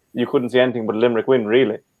whistle, you couldn't see anything but a Limerick win,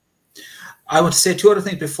 really. I want to say 2 other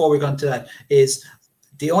things before we go into that. Is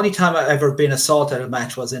the only time I've ever been assaulted at a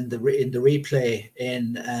match was in the replay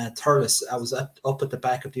in Thurles. I was up at the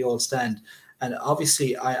back of the old stand, and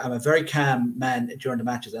obviously I'm a very calm man during the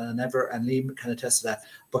matches, and Liam can attest to that.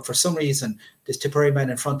 But for some reason, this Tipperary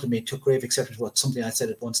man in front of me took grave exception to something I said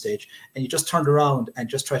at one stage, and he just turned around and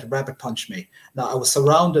just tried to rabbit punch me. Now I was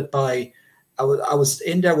surrounded by, I was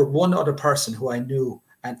in there with one other person who I knew,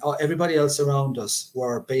 and everybody else around us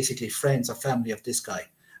were basically friends or family of this guy,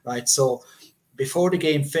 right? So before the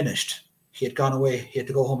game finished, he had gone away. He had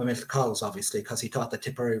to go home and milk the cows, obviously, because he thought that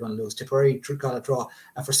Tipperary were going to lose. Tipperary got a draw.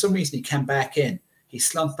 And for some reason, he came back in. He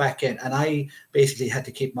slumped back in. And I basically had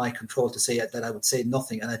to keep my control to say that I would say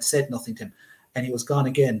nothing. And I'd said nothing to him. And he was gone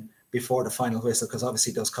again before the final whistle, because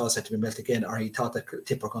obviously those cows had to be milked again, or he thought that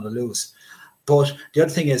Tip were going to lose. But the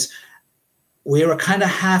other thing is, we're a kind of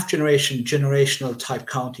generational type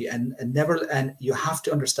county, and you have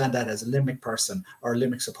to understand that as a Limerick person or a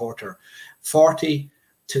Limerick supporter. 40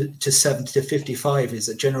 to 70 to 55 is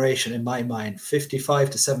a generation in my mind.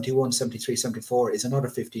 55 to 71, 73, 74 is another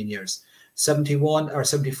 15 years. 71 or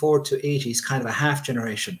 74 to 80 is kind of a half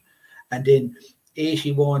generation. And then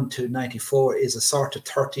 81 to 94 is a sort of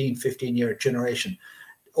 13, 15 year generation.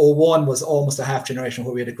 01 was almost a half generation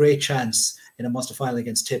where we had a great chance in a Munster final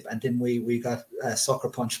against Tip, and then we got sucker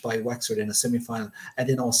punched by Wexford in a semi-final, and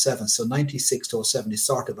then 07. So 96 to 07 is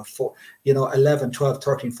sort of a 11, 12,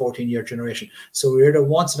 13, 14-year generation. So we're either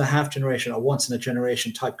once in a half generation or once in a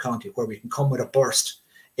generation type county where we can come with a burst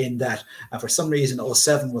in that. And for some reason,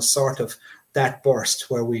 07 was sort of that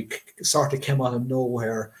burst where we sort of came out of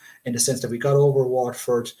nowhere in the sense that we got over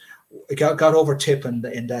Watford, got over Tip in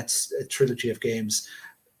that trilogy of games,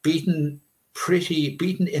 beaten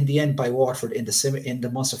in the end by Watford in the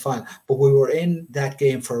Munster final, but we were in that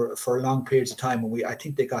game for long periods of time, and I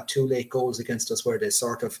think they got 2 late goals against us where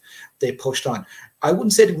they pushed on. I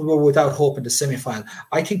wouldn't say that we were without hope in the semi-final.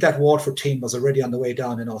 I think that Watford team was already on the way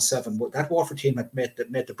down in 07. That Watford team had made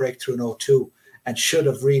the breakthrough in 02 and should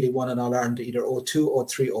have really won an All-Ireland either 02,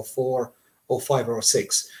 03, 04, 05 or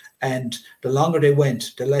 06. And the longer they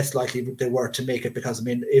went, the less likely they were to make it, because, I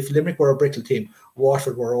mean, if Limerick were a brittle team,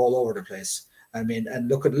 Watford were all over the place. I mean, and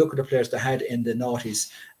look at the players they had in the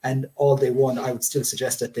noughties, and all they won. I would still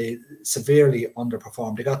suggest that they severely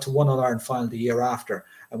underperformed. They got to one All-Ireland final the year after,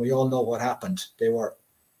 and we all know what happened. They were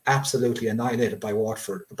absolutely annihilated by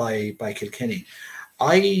Watford, by Kilkenny.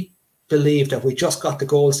 I believe that we just got the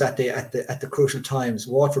goals that day at the crucial times.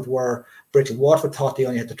 Watford were brittle. Watford thought they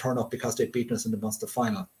only had to turn up because they'd beaten us in the Munster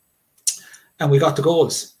final, and we got the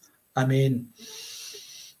goals. I mean,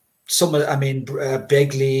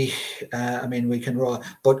 Begley, we can roll,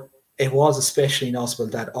 but it was especially noticeable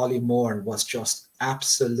that Ollie Moore was just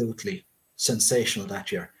absolutely sensational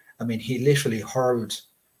that year. I mean, he literally hurled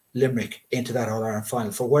Limerick into that All-Ireland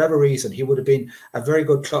final. For whatever reason, he would have been a very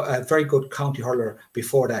good county hurler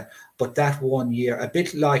before that. But that 1 year, a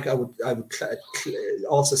bit like I would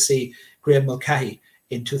also see Graham Mulcahy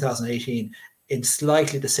in 2018, in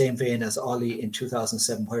slightly the same vein as Ollie in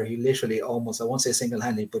 2007, where he literally almost, I won't say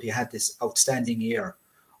single-handedly, but he had this outstanding year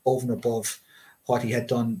over and above what he had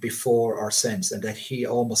done before or since, and that he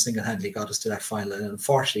almost single-handedly got us to that final. And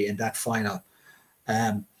unfortunately, in that final,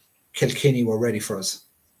 Kilkenny were ready for us,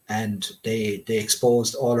 and they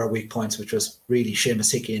exposed all our weak points, which was really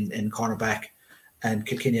Seamus Hickey in cornerback, and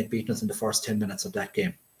Kilkenny had beaten us in the first 10 minutes of that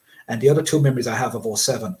game. And the other 2 memories I have of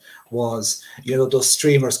 07 was, those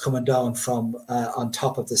streamers coming down from on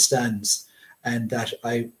top of the stands, and that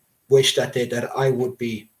I wish that I would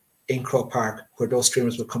be in Croke Park where those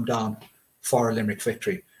streamers would come down for a Limerick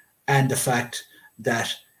victory. And the fact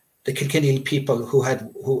that the Kilkenny people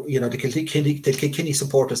the Kilkenny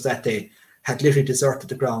supporters that day had literally deserted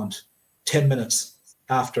the ground 10 minutes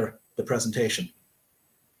after the presentation.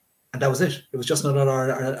 And that was it. It was just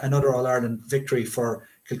another All-Ireland victory for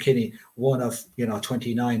Kilkenny, one of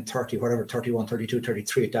 29, 30, whatever, 31, 32,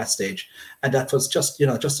 33 at that stage. And that was just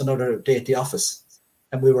another day at the office.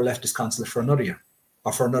 And we were left disconsolate for another year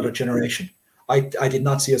or for another generation. I did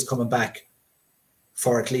not see us coming back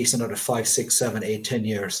for at least another 5, 6, 7, 8, 10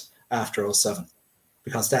 years after 07.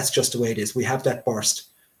 Because that's just the way it is. We have that burst,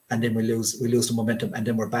 and then we lose the momentum, and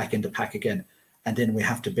then we're back in the pack again. And then we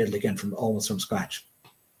have to build again almost from scratch.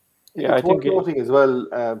 Yeah, I think noting as well.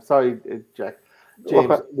 Sorry, Jack,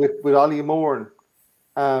 James, with Ollie Moore,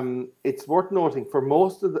 it's worth noting for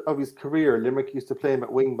most of his career, Limerick used to play him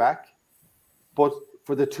at wing back, but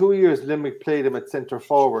for the 2 years Limerick played him at centre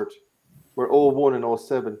forward, were 01 and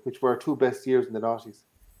 07, which were our 2 best years in the noughties.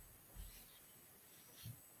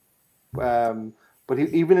 But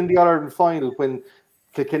even in the All-Ireland final, when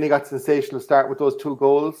Kilkenny got sensational start with those 2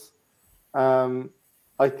 goals,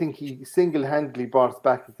 I think he single-handedly brought us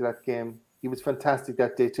back into that game. He was fantastic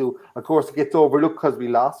that day too. Of course, it gets overlooked because we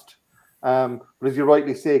lost. But as you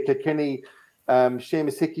rightly say, Kilkenny,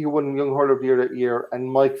 Seamus Hickey, who won Young Hurler of the Year that year,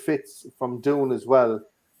 and Mike Fitz from Doon as well.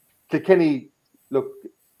 Kilkenny, look,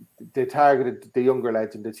 they targeted the younger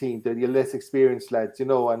lads in the team, the less experienced lads,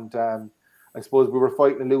 and I suppose we were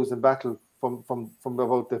fighting a losing battle from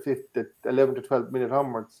about the 11 to 12 minute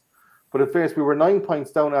onwards. But in fairness, we were 9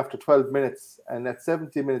 points down after 12 minutes, and at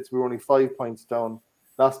 70 minutes, we were only 5 points down,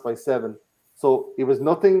 lost by 7. So it was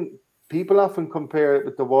nothing. People often compare it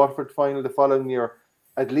with the Waterford final the following year.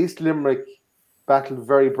 At least Limerick battled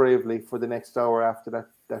very bravely for the next hour after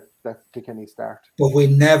that Kilkenny start. But we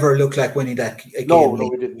never looked like winning that game. No, we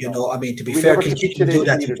didn't. To be fair, Kilkenny do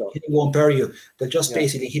that. Kilkenny won't bury you. They'll just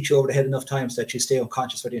basically hit you over the head enough times that you stay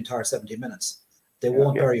unconscious for the entire 70 minutes. They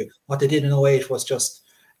won't bury you. What they did in 08 was just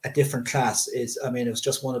a different class. It was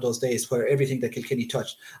just one of those days where everything that Kilkenny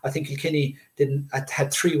touched. I think Kilkenny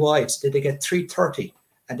had 3 wides. Did they get 330?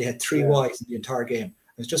 And they had 3 wides in the entire game.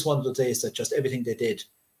 It was just one of those days that just everything they did.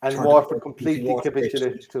 And Waterford completely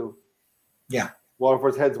capitulated too. Yeah.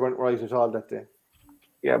 Waterford's heads weren't right at all that day.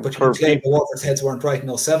 Yeah, but you claim Waterford's heads weren't right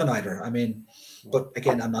in 07 either. I mean, But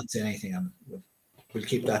again, I'm not saying anything. We'll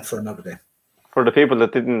keep that for another day. For the people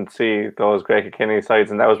that didn't see those Greg Kilkenny sides,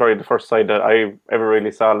 and that was probably the first side that I ever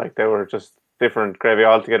really saw, like they were just different gravy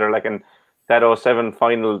altogether. Like in that 07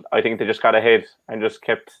 final, I think they just got ahead and just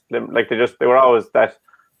kept like they were always that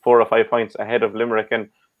 4 or 5 points ahead of Limerick. And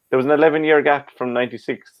there was an 11-year gap from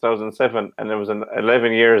 96 2007, and there was an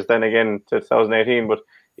 11 years then again to 2018. But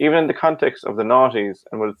even in the context of the noughties,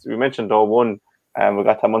 and we mentioned 01, and we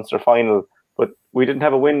got that Munster final, but we didn't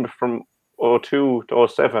have a win from 02 to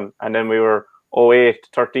 07, and then we were 08 to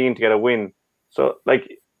 13 to get a win. So like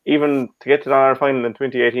even to get to the All-Ireland final in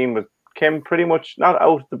 2018 came pretty much not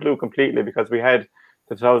out of the blue completely, because we had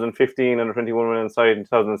the 2015 under 21 win inside and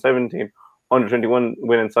 2017 under 21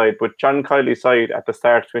 win inside. But John Kiley's side at the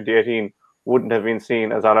start of 2018 wouldn't have been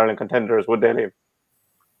seen as All-Ireland contenders, would they, Liam?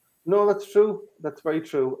 No, that's true. That's very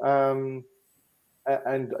true.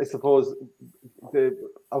 And I suppose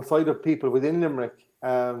outside of people within Limerick,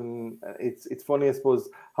 it's funny, I suppose,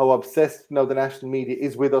 how obsessed now the national media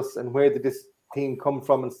is with us and where did this team come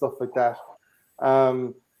from and stuff like that.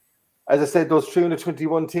 As I said, those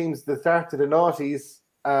 321 teams that started the noughties,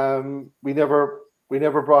 we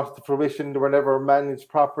never brought to fruition. They were never managed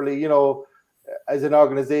properly. You know, as an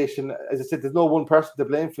organisation, as I said, there's no one person to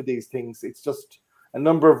blame for these things. It's just a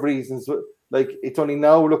number of reasons. Like, it's only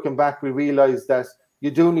now looking back we realise that you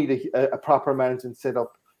do need a proper management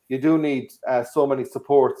setup. You do need so many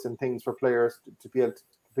supports and things for players to be able to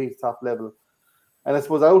compete at top level. And I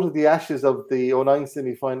suppose out of the ashes of the 09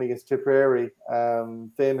 semi-final against Tipperary,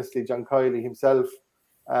 famously John Kiley himself,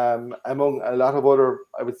 among a lot of other,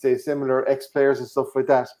 I would say, similar ex-players and stuff like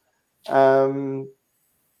that,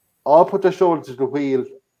 all put their shoulder to the wheel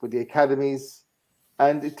with the academies.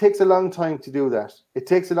 And it takes a long time to do that. It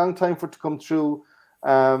takes a long time for it to come through.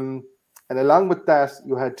 And along with that,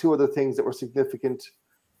 you had two other things that were significant.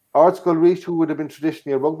 Ardscoil Reach, who would have been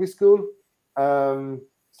traditionally a rugby school,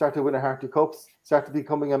 started winning Harty Cups, started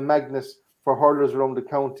becoming a magnet for hurlers around the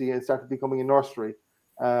county, and started becoming a nursery,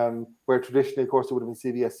 where traditionally, of course, it would have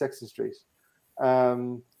been CBS Sexton Street.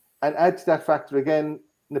 And add to that factor again,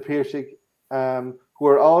 Na Piarsaigh, who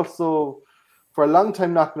are also, for a long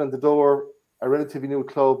time, knocking on the door, a relatively new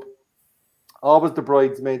club, always the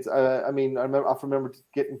bridesmaids. I often remember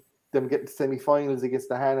getting to semi-finals against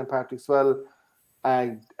the Han and Patrick Swell,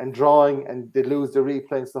 and drawing, and they lose the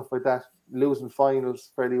replay and stuff like that, losing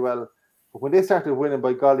finals fairly well. But when they started winning,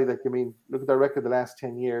 by golly, look at their record the last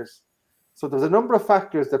 10 years. So there's a number of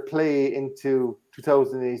factors that play into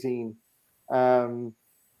 2018. And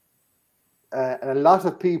a lot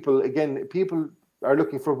of people are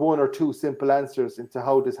looking for one or two simple answers into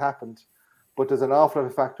how this happened. But there's an awful lot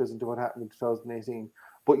of factors into what happened in 2018.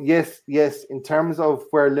 But yes, in terms of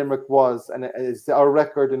where Limerick was, and our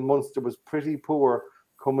record in Munster was pretty poor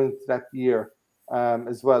coming into that year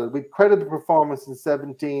as well. We credit the performance in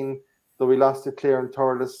 17, though we lost to Clare and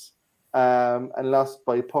Thurles, and lost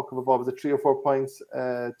by a puck of about 3 or 4 points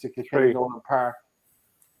to Kilkenny Nolan Park.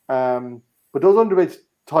 But those underage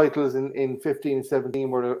titles in 15 and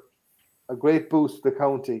 17 were a great boost to the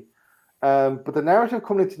county. But the narrative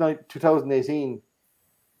coming into 2018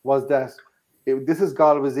 was that this is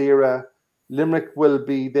Galway's era. Limerick will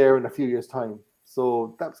be there in a few years' time.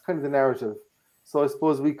 So that's kind of the narrative. So I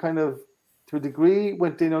suppose we kind of, to a degree,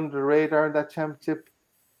 went in under the radar in that championship.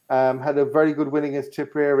 Had a very good win against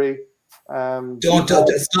Tipperary. Stop,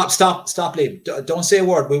 Liam. Don't say a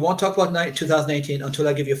word. We won't talk about 2018 until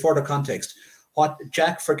I give you further context. What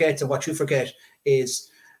Jack forgets and what you forget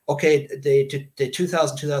is, okay, the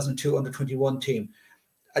 2000-2002 under-21 team,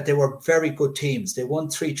 they were very good teams. They won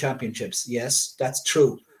 3 championships. Yes, that's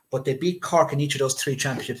true. But they beat Cork in each of those 3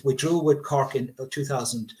 championships. We drew with Cork in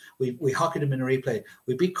 2000. We hockeyed them in a replay.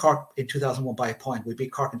 We beat Cork in 2001 by a point. We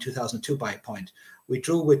beat Cork in 2002 by a point. We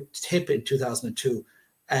drew with Tip in 2002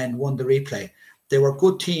 and won the replay. They were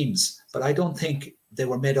good teams, but I don't think they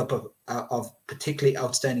were made up of particularly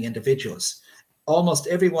outstanding individuals. Almost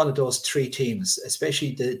every one of those 3 teams,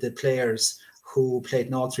 especially the players who played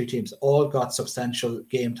in all 3 teams, all got substantial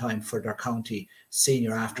game time for their county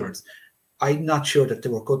senior afterwards. I'm not sure that they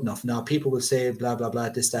were good enough. Now, people will say blah, blah, blah,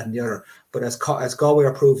 this, that, and the other. But as Galway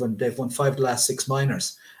are proven, they've won 5 of the last 6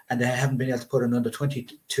 minors, and they haven't been able to put an under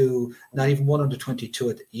 22, not even one under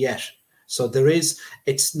 22 yet. So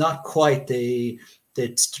it's not quite the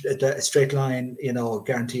straight line,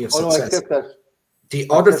 guarantee of success. I accept that. The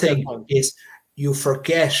other thing is you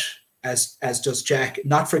forget, as does Jack,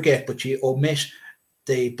 not forget, but you omit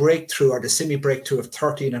the breakthrough or the semi-breakthrough of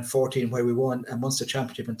 13 and 14, where we won a Munster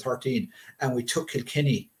Championship in 13, and we took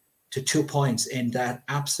Kilkenny to 2 points in that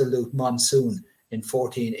absolute monsoon in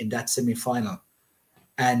 14 in that semi-final.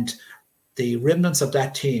 And the remnants of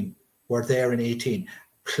that team were there in 18,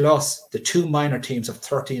 plus the two minor teams of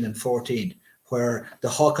 13 and 14, where the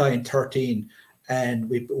Hawkeye in 13, and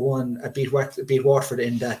we beat Watford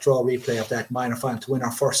in that draw replay of that minor final to win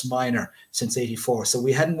our first minor since 84. So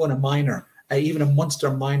we hadn't won a minor, even a Munster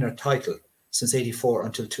minor title since 84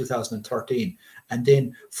 until 2013. And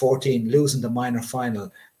then 14, losing the minor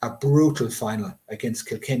final, a brutal final against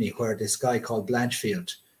Kilkenny, where this guy called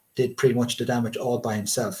Blanchfield did pretty much the damage all by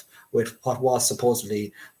himself with what was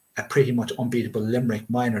supposedly a pretty much unbeatable Limerick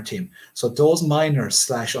minor team. So those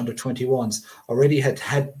minors / under 21s already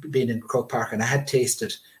had been in Croke Park, and I had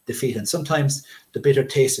tasted defeat. And sometimes the bitter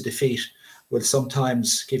taste of defeat will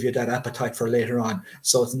sometimes give you that appetite for later on.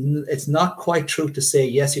 So it's not quite true to say,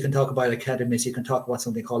 yes, you can talk about academies, you can talk about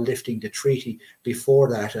something called lifting the treaty before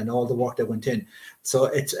that and all the work that went in. So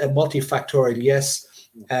it's a multifactorial, yes,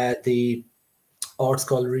 the Arts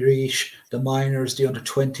called Reach, the minors, the under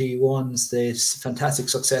 21s, the fantastic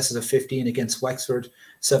successes of 15 against Wexford,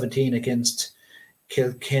 17 against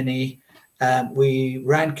Kilkenny. We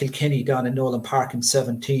ran Kilkenny down in Nolan Park in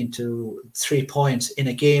 17 to 3 points in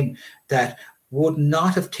a game that would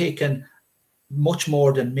not have taken much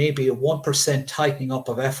more than maybe a 1% tightening up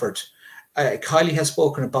of effort. Kylie has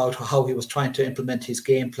spoken about how he was trying to implement his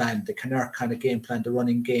game plan, the Kinnerk kind of game plan, the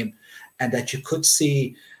running game, and that you could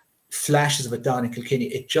see flashes of it down in Kilkenny.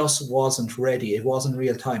 It just wasn't ready. It wasn't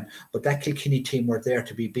real time. But that Kilkenny team were there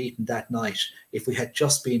to be beaten that night if we had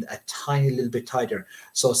just been a tiny little bit tighter.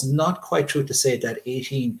 So it's not quite true to say that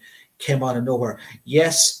 18 came out of nowhere.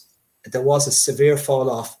 Yes, there was a severe fall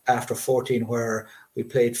off after 14 where we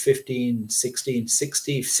played 15, 16,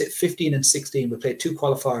 16, 15 and 16. We played 2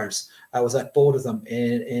 qualifiers. I was at both of them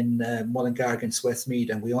in Mullingar against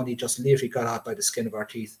Westmeath, and we only just literally got out by the skin of our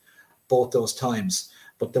teeth both those times.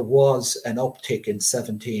 But there was an uptick in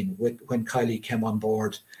 17 when Kylie came on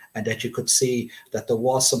board, and that you could see that there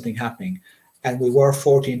was something happening. And we were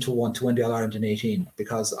 14-1 to win the All-Ireland in 18,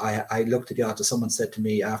 because I looked at the odds, and someone said to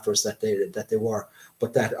me afterwards that they were.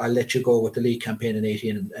 But that I'll let you go with the league campaign in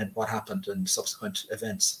 18 and what happened in subsequent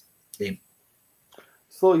events, Liam.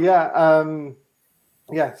 So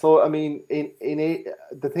So I mean,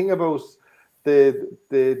 the thing about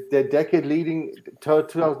the decade leading to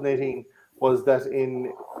 2018 was that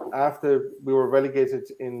after we were relegated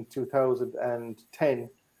in 2010,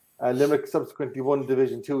 Limerick subsequently won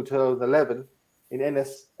Division 2 2011 in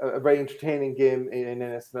Ennis, a very entertaining game in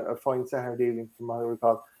Ennis, a fine Saturday evening from what I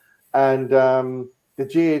recall. And the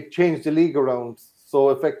GA changed the league around, so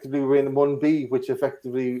effectively we were in 1B, which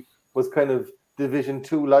effectively was kind of Division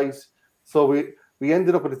 2 light. So we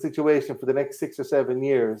ended up in a situation for the next 6 or 7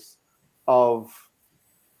 years of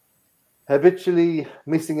habitually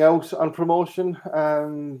missing out on promotion.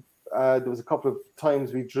 There was a couple of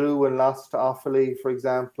times we drew and lost to Offaly, for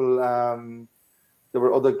example. There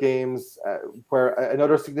were other games where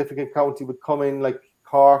another significant county would come in, like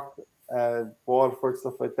Cork, Waterford,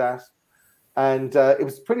 stuff like that. And it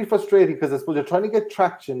was pretty frustrating because I suppose you're trying to get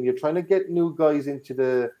traction, you're trying to get new guys into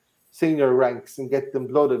the senior ranks and get them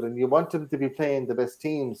blooded, and you want them to be playing the best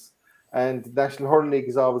teams. And the National Hurling League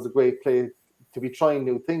is always a great place to be trying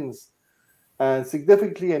new things. And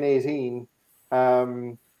significantly in 18,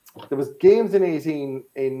 there was games in 18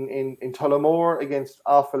 in Tullamore against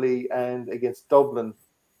Offaly and against Dublin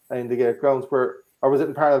in the grounds or was it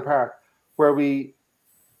in Parnell Park, where we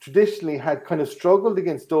traditionally had kind of struggled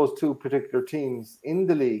against those two particular teams in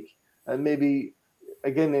the league. And maybe,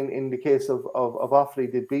 again, in the case of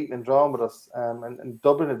Offaly, they'd beaten and drawn with us, and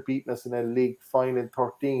Dublin had beaten us in a league final in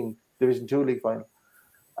 13, Division 2 league final.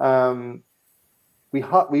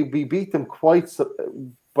 We beat them quite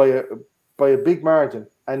by a big margin,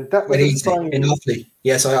 and that was in Offaly.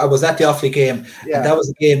 Yes, I was at the Offaly game, and that was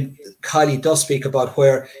a game Kylie does speak about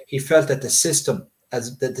where he felt that the system,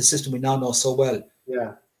 as the system we now know so well,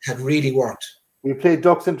 had really worked. We played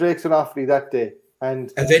Ducks and Drakes in Offaly that day,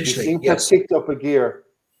 and eventually seemed to have picked up a gear.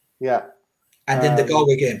 Yeah, and then the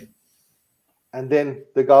Galway game, and then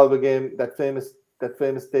the Galway game, that famous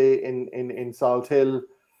day in Salt Hill.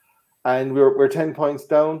 And we're 10 points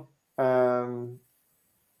down, and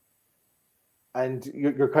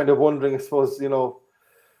you're kind of wondering, I suppose,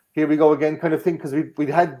 here we go again, kind of thing, because we'd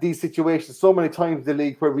had these situations so many times in the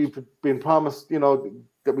league where we've been promised, that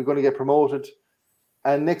we're going to get promoted,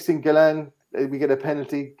 and next thing, Gillan, we get a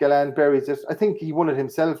penalty. Gillan buries it. I think he won it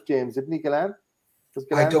himself, James, didn't he, Gillan?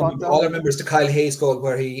 I don't remember. All I remember is the Kyle Hayes goal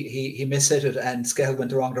where he mishit it and Skehill went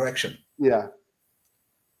the wrong direction. Yeah,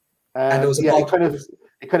 and there was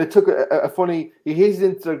it kind of took a funny. He hit it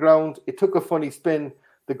into the ground. It took a funny spin.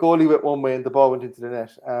 The goalie went one way and the ball went into the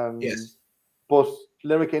net. Yes. But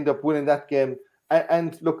Limerick ended up winning that game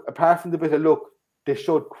And look, apart from the bit of luck, they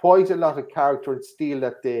showed quite a lot of character and steel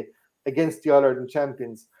that day against the All-Ireland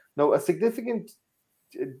champions. Now, a significant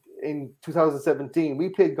in 2017, we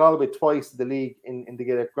played Galway twice in the league in the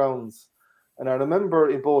Gaelic grounds. And I remember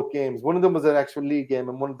in both games, one of them was an actual league game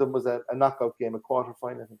and one of them was a knockout game, a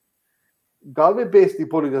quarter-final. Galway basically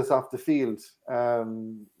bullied us off the field.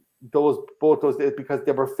 Both those days, because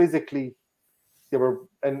they were physically,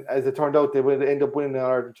 and as it turned out, they would end up winning the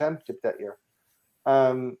Ireland Championship that year.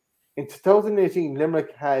 In 2018,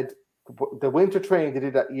 Limerick had the winter training they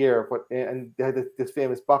did that year, and they had this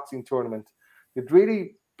famous boxing tournament. They'd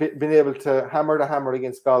really been able to hammer the hammer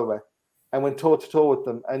against Galway and went toe to toe with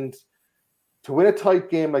them. And to win a tight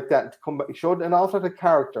game like that, to come back, showed an awful lot of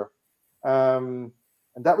character. And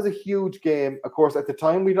that was a huge game. Of course, at the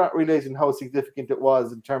time, we were not realizing how significant it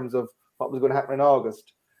was in terms of what was going to happen in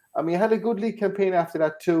August. I mean, you had a good league campaign after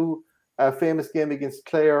that too. A famous game against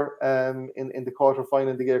Clare in the quarter-final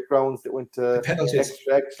in the Gaelic grounds that went to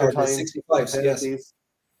extra time. 65s, yes.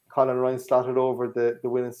 Colin Ryan slotted over the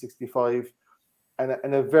winning 65.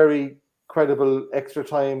 And a very credible extra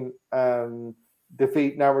time narrow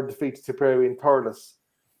defeat to Tipperary and Thurles.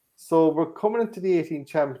 So we're coming into the 18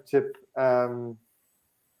 championship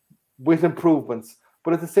with improvements,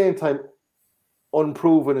 but at the same time,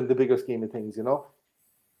 unproven in the bigger scheme of things, you know?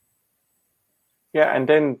 Yeah, and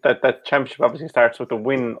then that championship obviously starts with a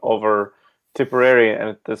win over Tipperary,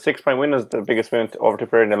 and the 6-point win is the biggest win over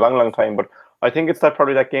Tipperary in a long, long time. But I think it's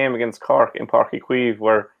probably that game against Cork in Páirc Uí Chaoimh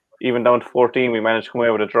where even down to 14, we managed to come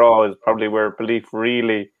away with a draw, is probably where belief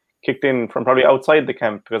really kicked in from probably outside the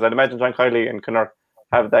camp, because I'd imagine John Kiley and Connacht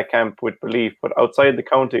have that camp with belief, but outside the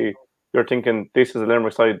county, you're thinking this is a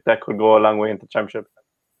Limerick side that could go a long way into the championship.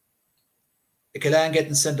 Gillan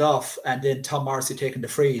getting sent off, and then Tom Morrissey taking the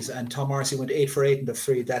frees, and Tom Morrissey went 8 for 8 in the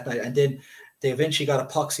free that night, and then they eventually got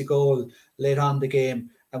a poxy goal late on the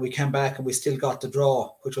game, and we came back and we still got the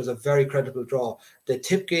draw, which was a very credible draw. The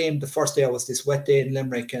tip game the first day was this wet day in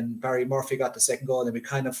Limerick, and Barry Murphy got the second goal, and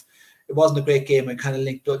it wasn't a great game, and kind of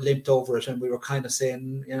limped over it, and we were kind of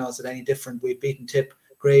saying, you know, is it any different? We've beaten Tip,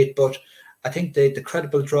 great, but I think the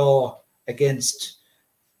credible draw against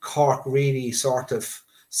Cork really sort of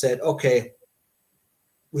said, okay,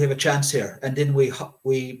 we have a chance here, and then we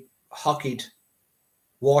hockeyed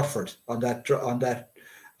Waterford in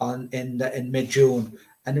mid-June,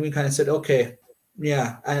 and then we kind of said, okay,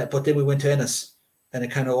 yeah, but then we went to Ennis, and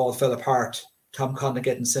it kind of all fell apart. Tom Conlon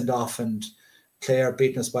getting sent off, and Clare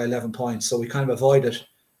beating us by 11 points, so we kind of avoided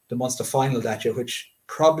the Munster final that year, which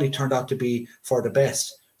probably turned out to be for the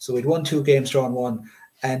best. So we'd won 2 games, drawn 1,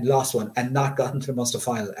 and lost 1, and not gotten to the Munster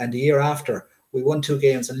final. And the year after, we won 2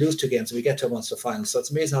 games and lose 2 games, and we get to a Munster final. So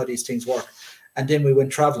it's amazing how these things work. And then we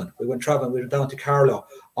went travelling. We went down to Carlow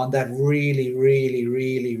on that really, really,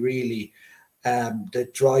 really, really the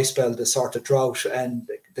dry spell, the sort of drought, and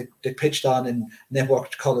the pitch down in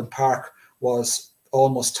Network Cullen Park was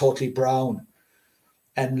almost totally brown.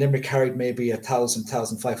 And Limerick carried maybe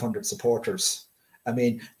 1,500 supporters. I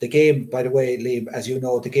mean, the game, by the way, Liam, as you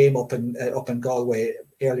know, the game up in Galway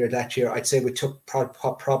earlier that year, I'd say we took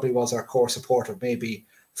probably was our core support of maybe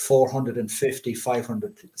 450,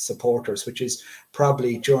 500 supporters, which is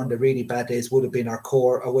probably during the really bad days would have been our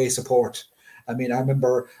core away support. I mean, I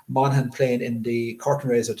remember Monaghan playing in the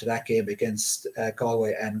curtain raiser to that game against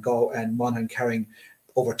Galway, and Monaghan carrying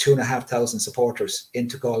over 2,500 supporters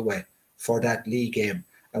into Galway for that league game,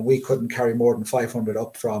 and we couldn't carry more than 500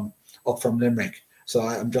 up from Limerick. So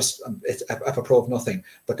it's a pro of nothing.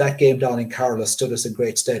 But that game down in Carlow stood us in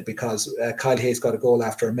great stead, because Kyle Hayes got a goal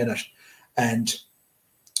after a minute, and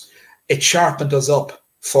it sharpened us up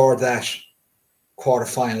for that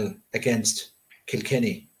quarter-final against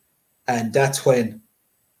Kilkenny. And that's when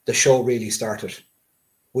the show really started.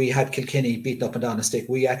 We had Kilkenny beaten up and down a stick.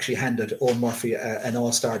 We actually handed Owen Murphy an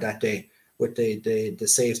all-star that day with the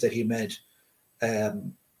saves that he made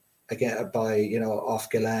again by, off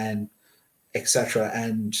Gillan, etc.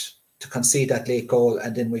 And to concede that late goal,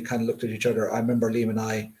 and then we kind of looked at each other. I remember Liam and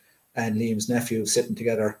I and Liam's nephew sitting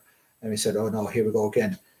together, and we said, "Oh no, here we go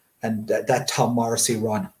again." And that Tom Morrissey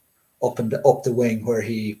run up the wing, where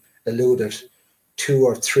he eluded 2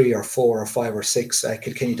 or 3 or 4 or 5 or 6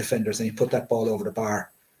 Kilkenny defenders, and he put that ball over the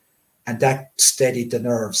bar, and that steadied the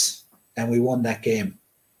nerves, and we won that game.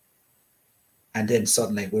 And then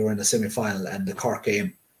suddenly we were in the semi-final, and the Cork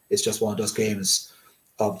game is just one of those games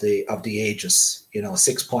of the ages.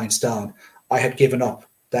 6 points down. I had given up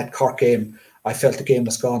that Cork game. I felt the game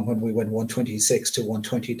was gone when we went 126 to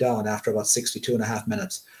 120 down after about 62 and a half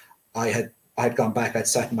minutes. I had gone back. I'd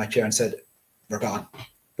sat in my chair and said, "We're gone."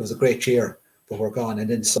 It was a great cheer, but we're gone. And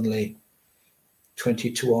then suddenly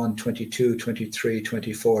 21, 22, 23,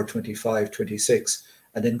 24, 25, 26,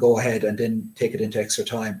 and then go ahead and then take it into extra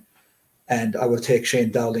time. And I will take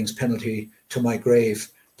Shane Dowling's penalty to my grave,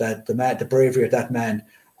 that the bravery of that man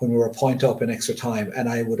when we were a point up in extra time, and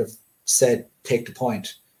I would have said, take the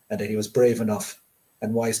point, and that he was brave enough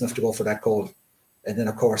and wise enough to go for that goal. And then,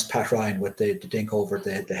 of course, Pat Ryan with the dink over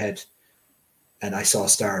the head. And I saw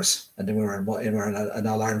stars. And then we were in an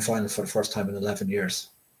All-Ireland final for the first time in 11 years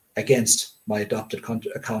against my adopted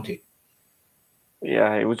county.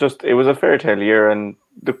 Yeah, it was a fairy tale year, and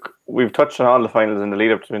we've touched on all the finals in the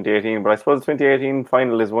lead up to 2018, but I suppose the 2018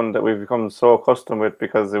 final is one that we've become so accustomed with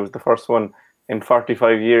because it was the first one in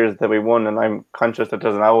 45 years that we won, and I'm conscious that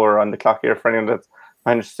there's an hour on the clock here for anyone that's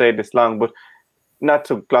managed to stay this long, but not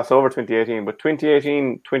to gloss over 2018, but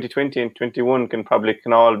 2018, 2020 and 21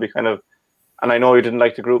 can all be kind of, and I know you didn't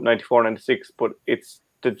like the group 94, 96, but it's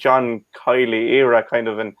the John Kiely era kind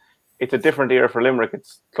of, and it's a different era for Limerick.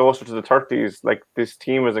 It's closer to the 30s. Like, this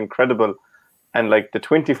team is incredible. And like the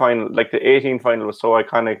 20 final, like the 18 final was so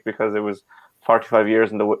iconic because it was 45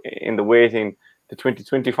 years in the waiting. The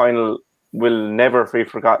 2020 final will never be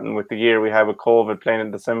forgotten with the year we had with COVID playing in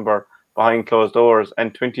December behind closed doors.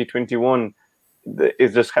 And 2021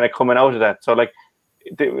 is just kind of coming out of that. So like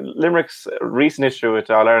Limerick's recent history with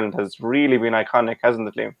All Ireland has really been iconic, hasn't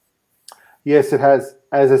it, Liam? Yes, it has.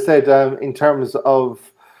 As I said, in terms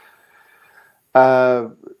of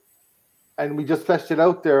and we just fleshed it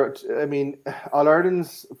out there. I mean, All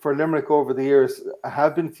Irelands for Limerick over the years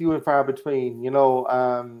have been few and far between. You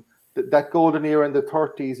know, that golden era in the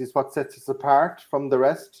 30s is what sets us apart from the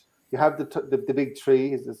rest. You have the big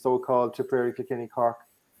three, is the so-called Tipperary, Kilkenny, Cork.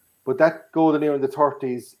 But that golden era in the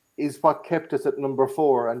 30s is what kept us at number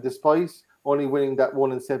 4. And despite only winning that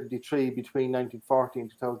 1 in 73 between 1940 and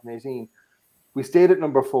 2018, we stayed at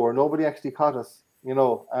number 4. Nobody actually caught us. You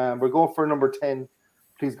know, we're going for number 10,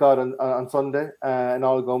 please God, on Sunday, and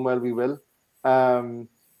all going well, we will.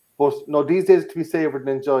 But no, these days to be savoured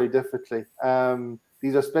and enjoyed, definitely.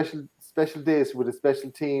 These are special days with a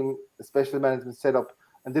special team, a special management setup,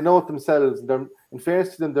 and they know it themselves. In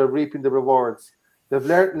fairness to them, they're reaping the rewards. They've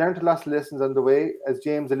learned a lot of lessons on the way, as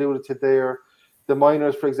James alluded to there. The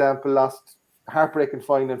Miners, for example, lost heartbreaking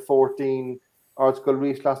final in 14. Ardscoil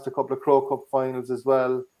Reach lost a couple of Crow Cup finals as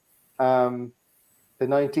well. The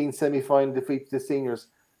 19 semi-final defeat to the seniors.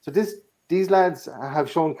 So these lads have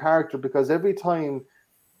shown character because every time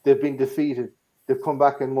they've been defeated, they've come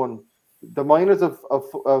back and won. The Miners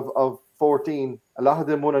of 14, a lot of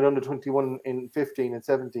them won at under 21 in 15 and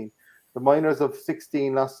 17. The Miners of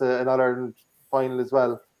 16 lost an All-Ireland final as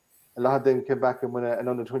well. A lot of them came back and won an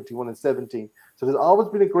under 21 and 17. So there's always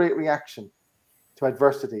been a great reaction to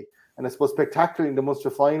adversity. And I suppose spectacularly in the Munster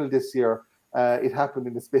final this year, it happened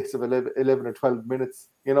in the space of 11 or 12 minutes,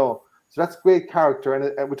 you know. So that's great character.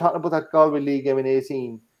 And we're talking about that Galway League game in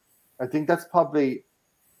 18. I think that's probably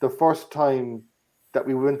the first time that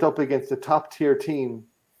we went up against a top-tier team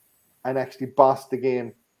and actually bossed the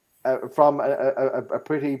game from a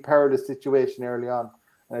pretty perilous situation early on.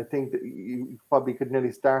 And I think that you probably could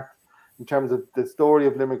nearly start, in terms of the story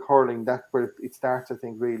of Limerick hurling, that's where it starts, I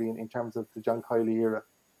think, really, in terms of the John Kiely era.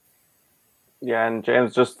 Yeah, and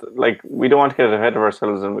James, just like, we don't want to get ahead of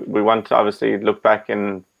ourselves, and we want to obviously look back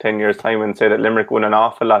in 10 years' time and say that Limerick won an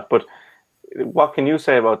awful lot. But what can you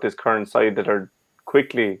say about this current side that are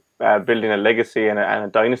quickly building a legacy and a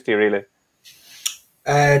dynasty, really?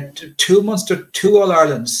 2 Munster, 2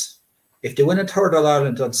 All-Irelands. If they win a third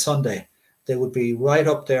All-Ireland on Sunday, they would be right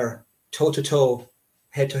up there, toe-to-toe,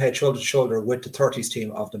 head-to-head, shoulder-to-shoulder with the 30s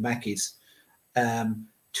team of the Mackies.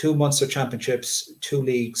 2 Munster championships, 2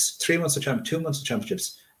 leagues, 3 Munster championships, 2 Munster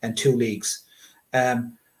championships, and 2 leagues.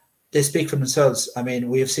 They speak for themselves. I mean,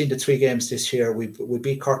 we have seen the 3 games this year. We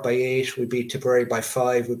beat Cork by 8, we beat Tipperary by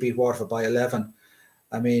 5, we beat Waterford by 11.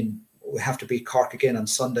 I mean, we have to beat Cork again on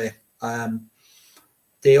Sunday.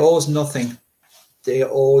 They owe us nothing. They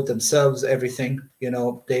owe themselves everything. You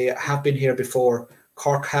know, they have been here before.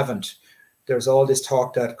 Cork haven't. There's all this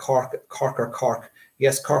talk that Cork are Cork.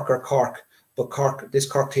 Yes, Cork are Cork. But this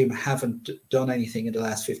Cork team haven't done anything in the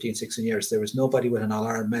last 15, 16 years. There was nobody with an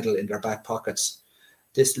All-Ireland medal in their back pockets.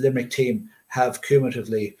 This Limerick team have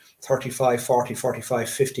cumulatively 35, 40, 45,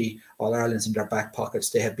 50 All-Irelands in their back pockets.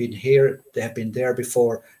 They have been here. They have been there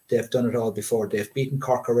before. They have done it all before. They have beaten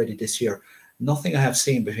Cork already this year. Nothing I have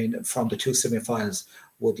seen from the 2 semi-finals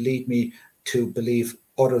would lead me to believe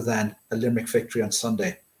other than a Limerick victory on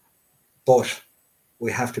Sunday. But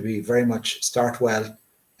we have to be very much start well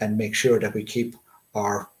and make sure that we keep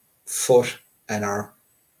our foot and our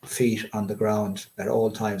feet on the ground at all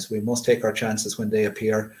times. We must take our chances when they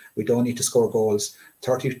appear. We don't need to score goals.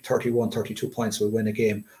 30, 31, 32 points will win a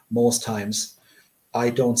game most times. I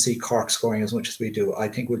don't see Cork scoring as much as we do. I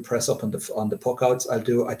think we'll press up on the puck outs. I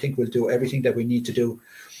think we'll do everything that we need to do.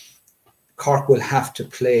 Cork will have to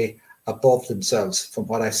play above themselves from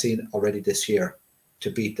what I've seen already this year to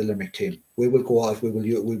beat the Limerick team. We will go out. We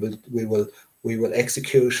will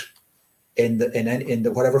execute in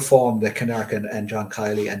the whatever form that Kinark and John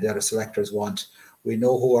Kiley and the other selectors want. We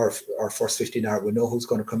know who our first 15 are. We know who's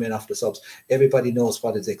going to come in after the subs. Everybody knows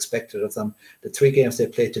what is expected of them. The 3 games they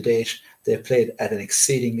played to date, they've played at an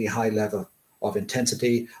exceedingly high level of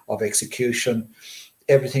intensity, of execution.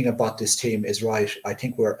 Everything about this team is right. I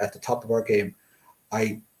think we're at the top of our game.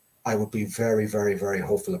 I would be very, very, very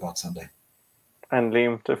hopeful about Sunday. And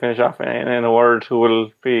Liam, to finish off in a word, who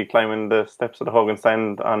will be climbing the steps of the Hogan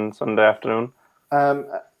Stand on Sunday afternoon?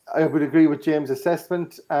 I would agree with James'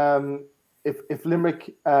 assessment. If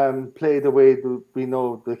Limerick play the way we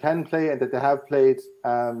know they can play and that they have played,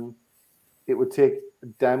 it would take a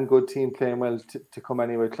damn good team playing well to come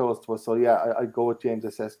anywhere close to us. So yeah, I'd go with James'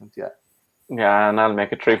 assessment. Yeah. Yeah, and I'll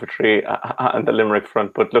make it 3 for 3 on the Limerick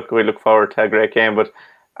front. But look, we look forward to a great game. But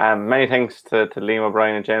many thanks to Liam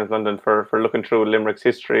O'Brien and James London for looking through Limerick's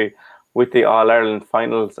history with the All-Ireland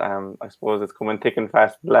finals. I suppose it's coming thick and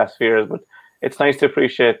fast the last few years, but it's nice to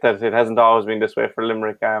appreciate that it hasn't always been this way for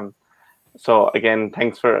Limerick. So again,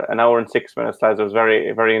 thanks for an hour and 6 minutes, lads. It was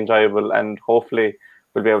very, very enjoyable, and hopefully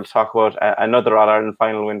we'll be able to talk about another All-Ireland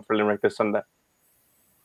final win for Limerick this Sunday.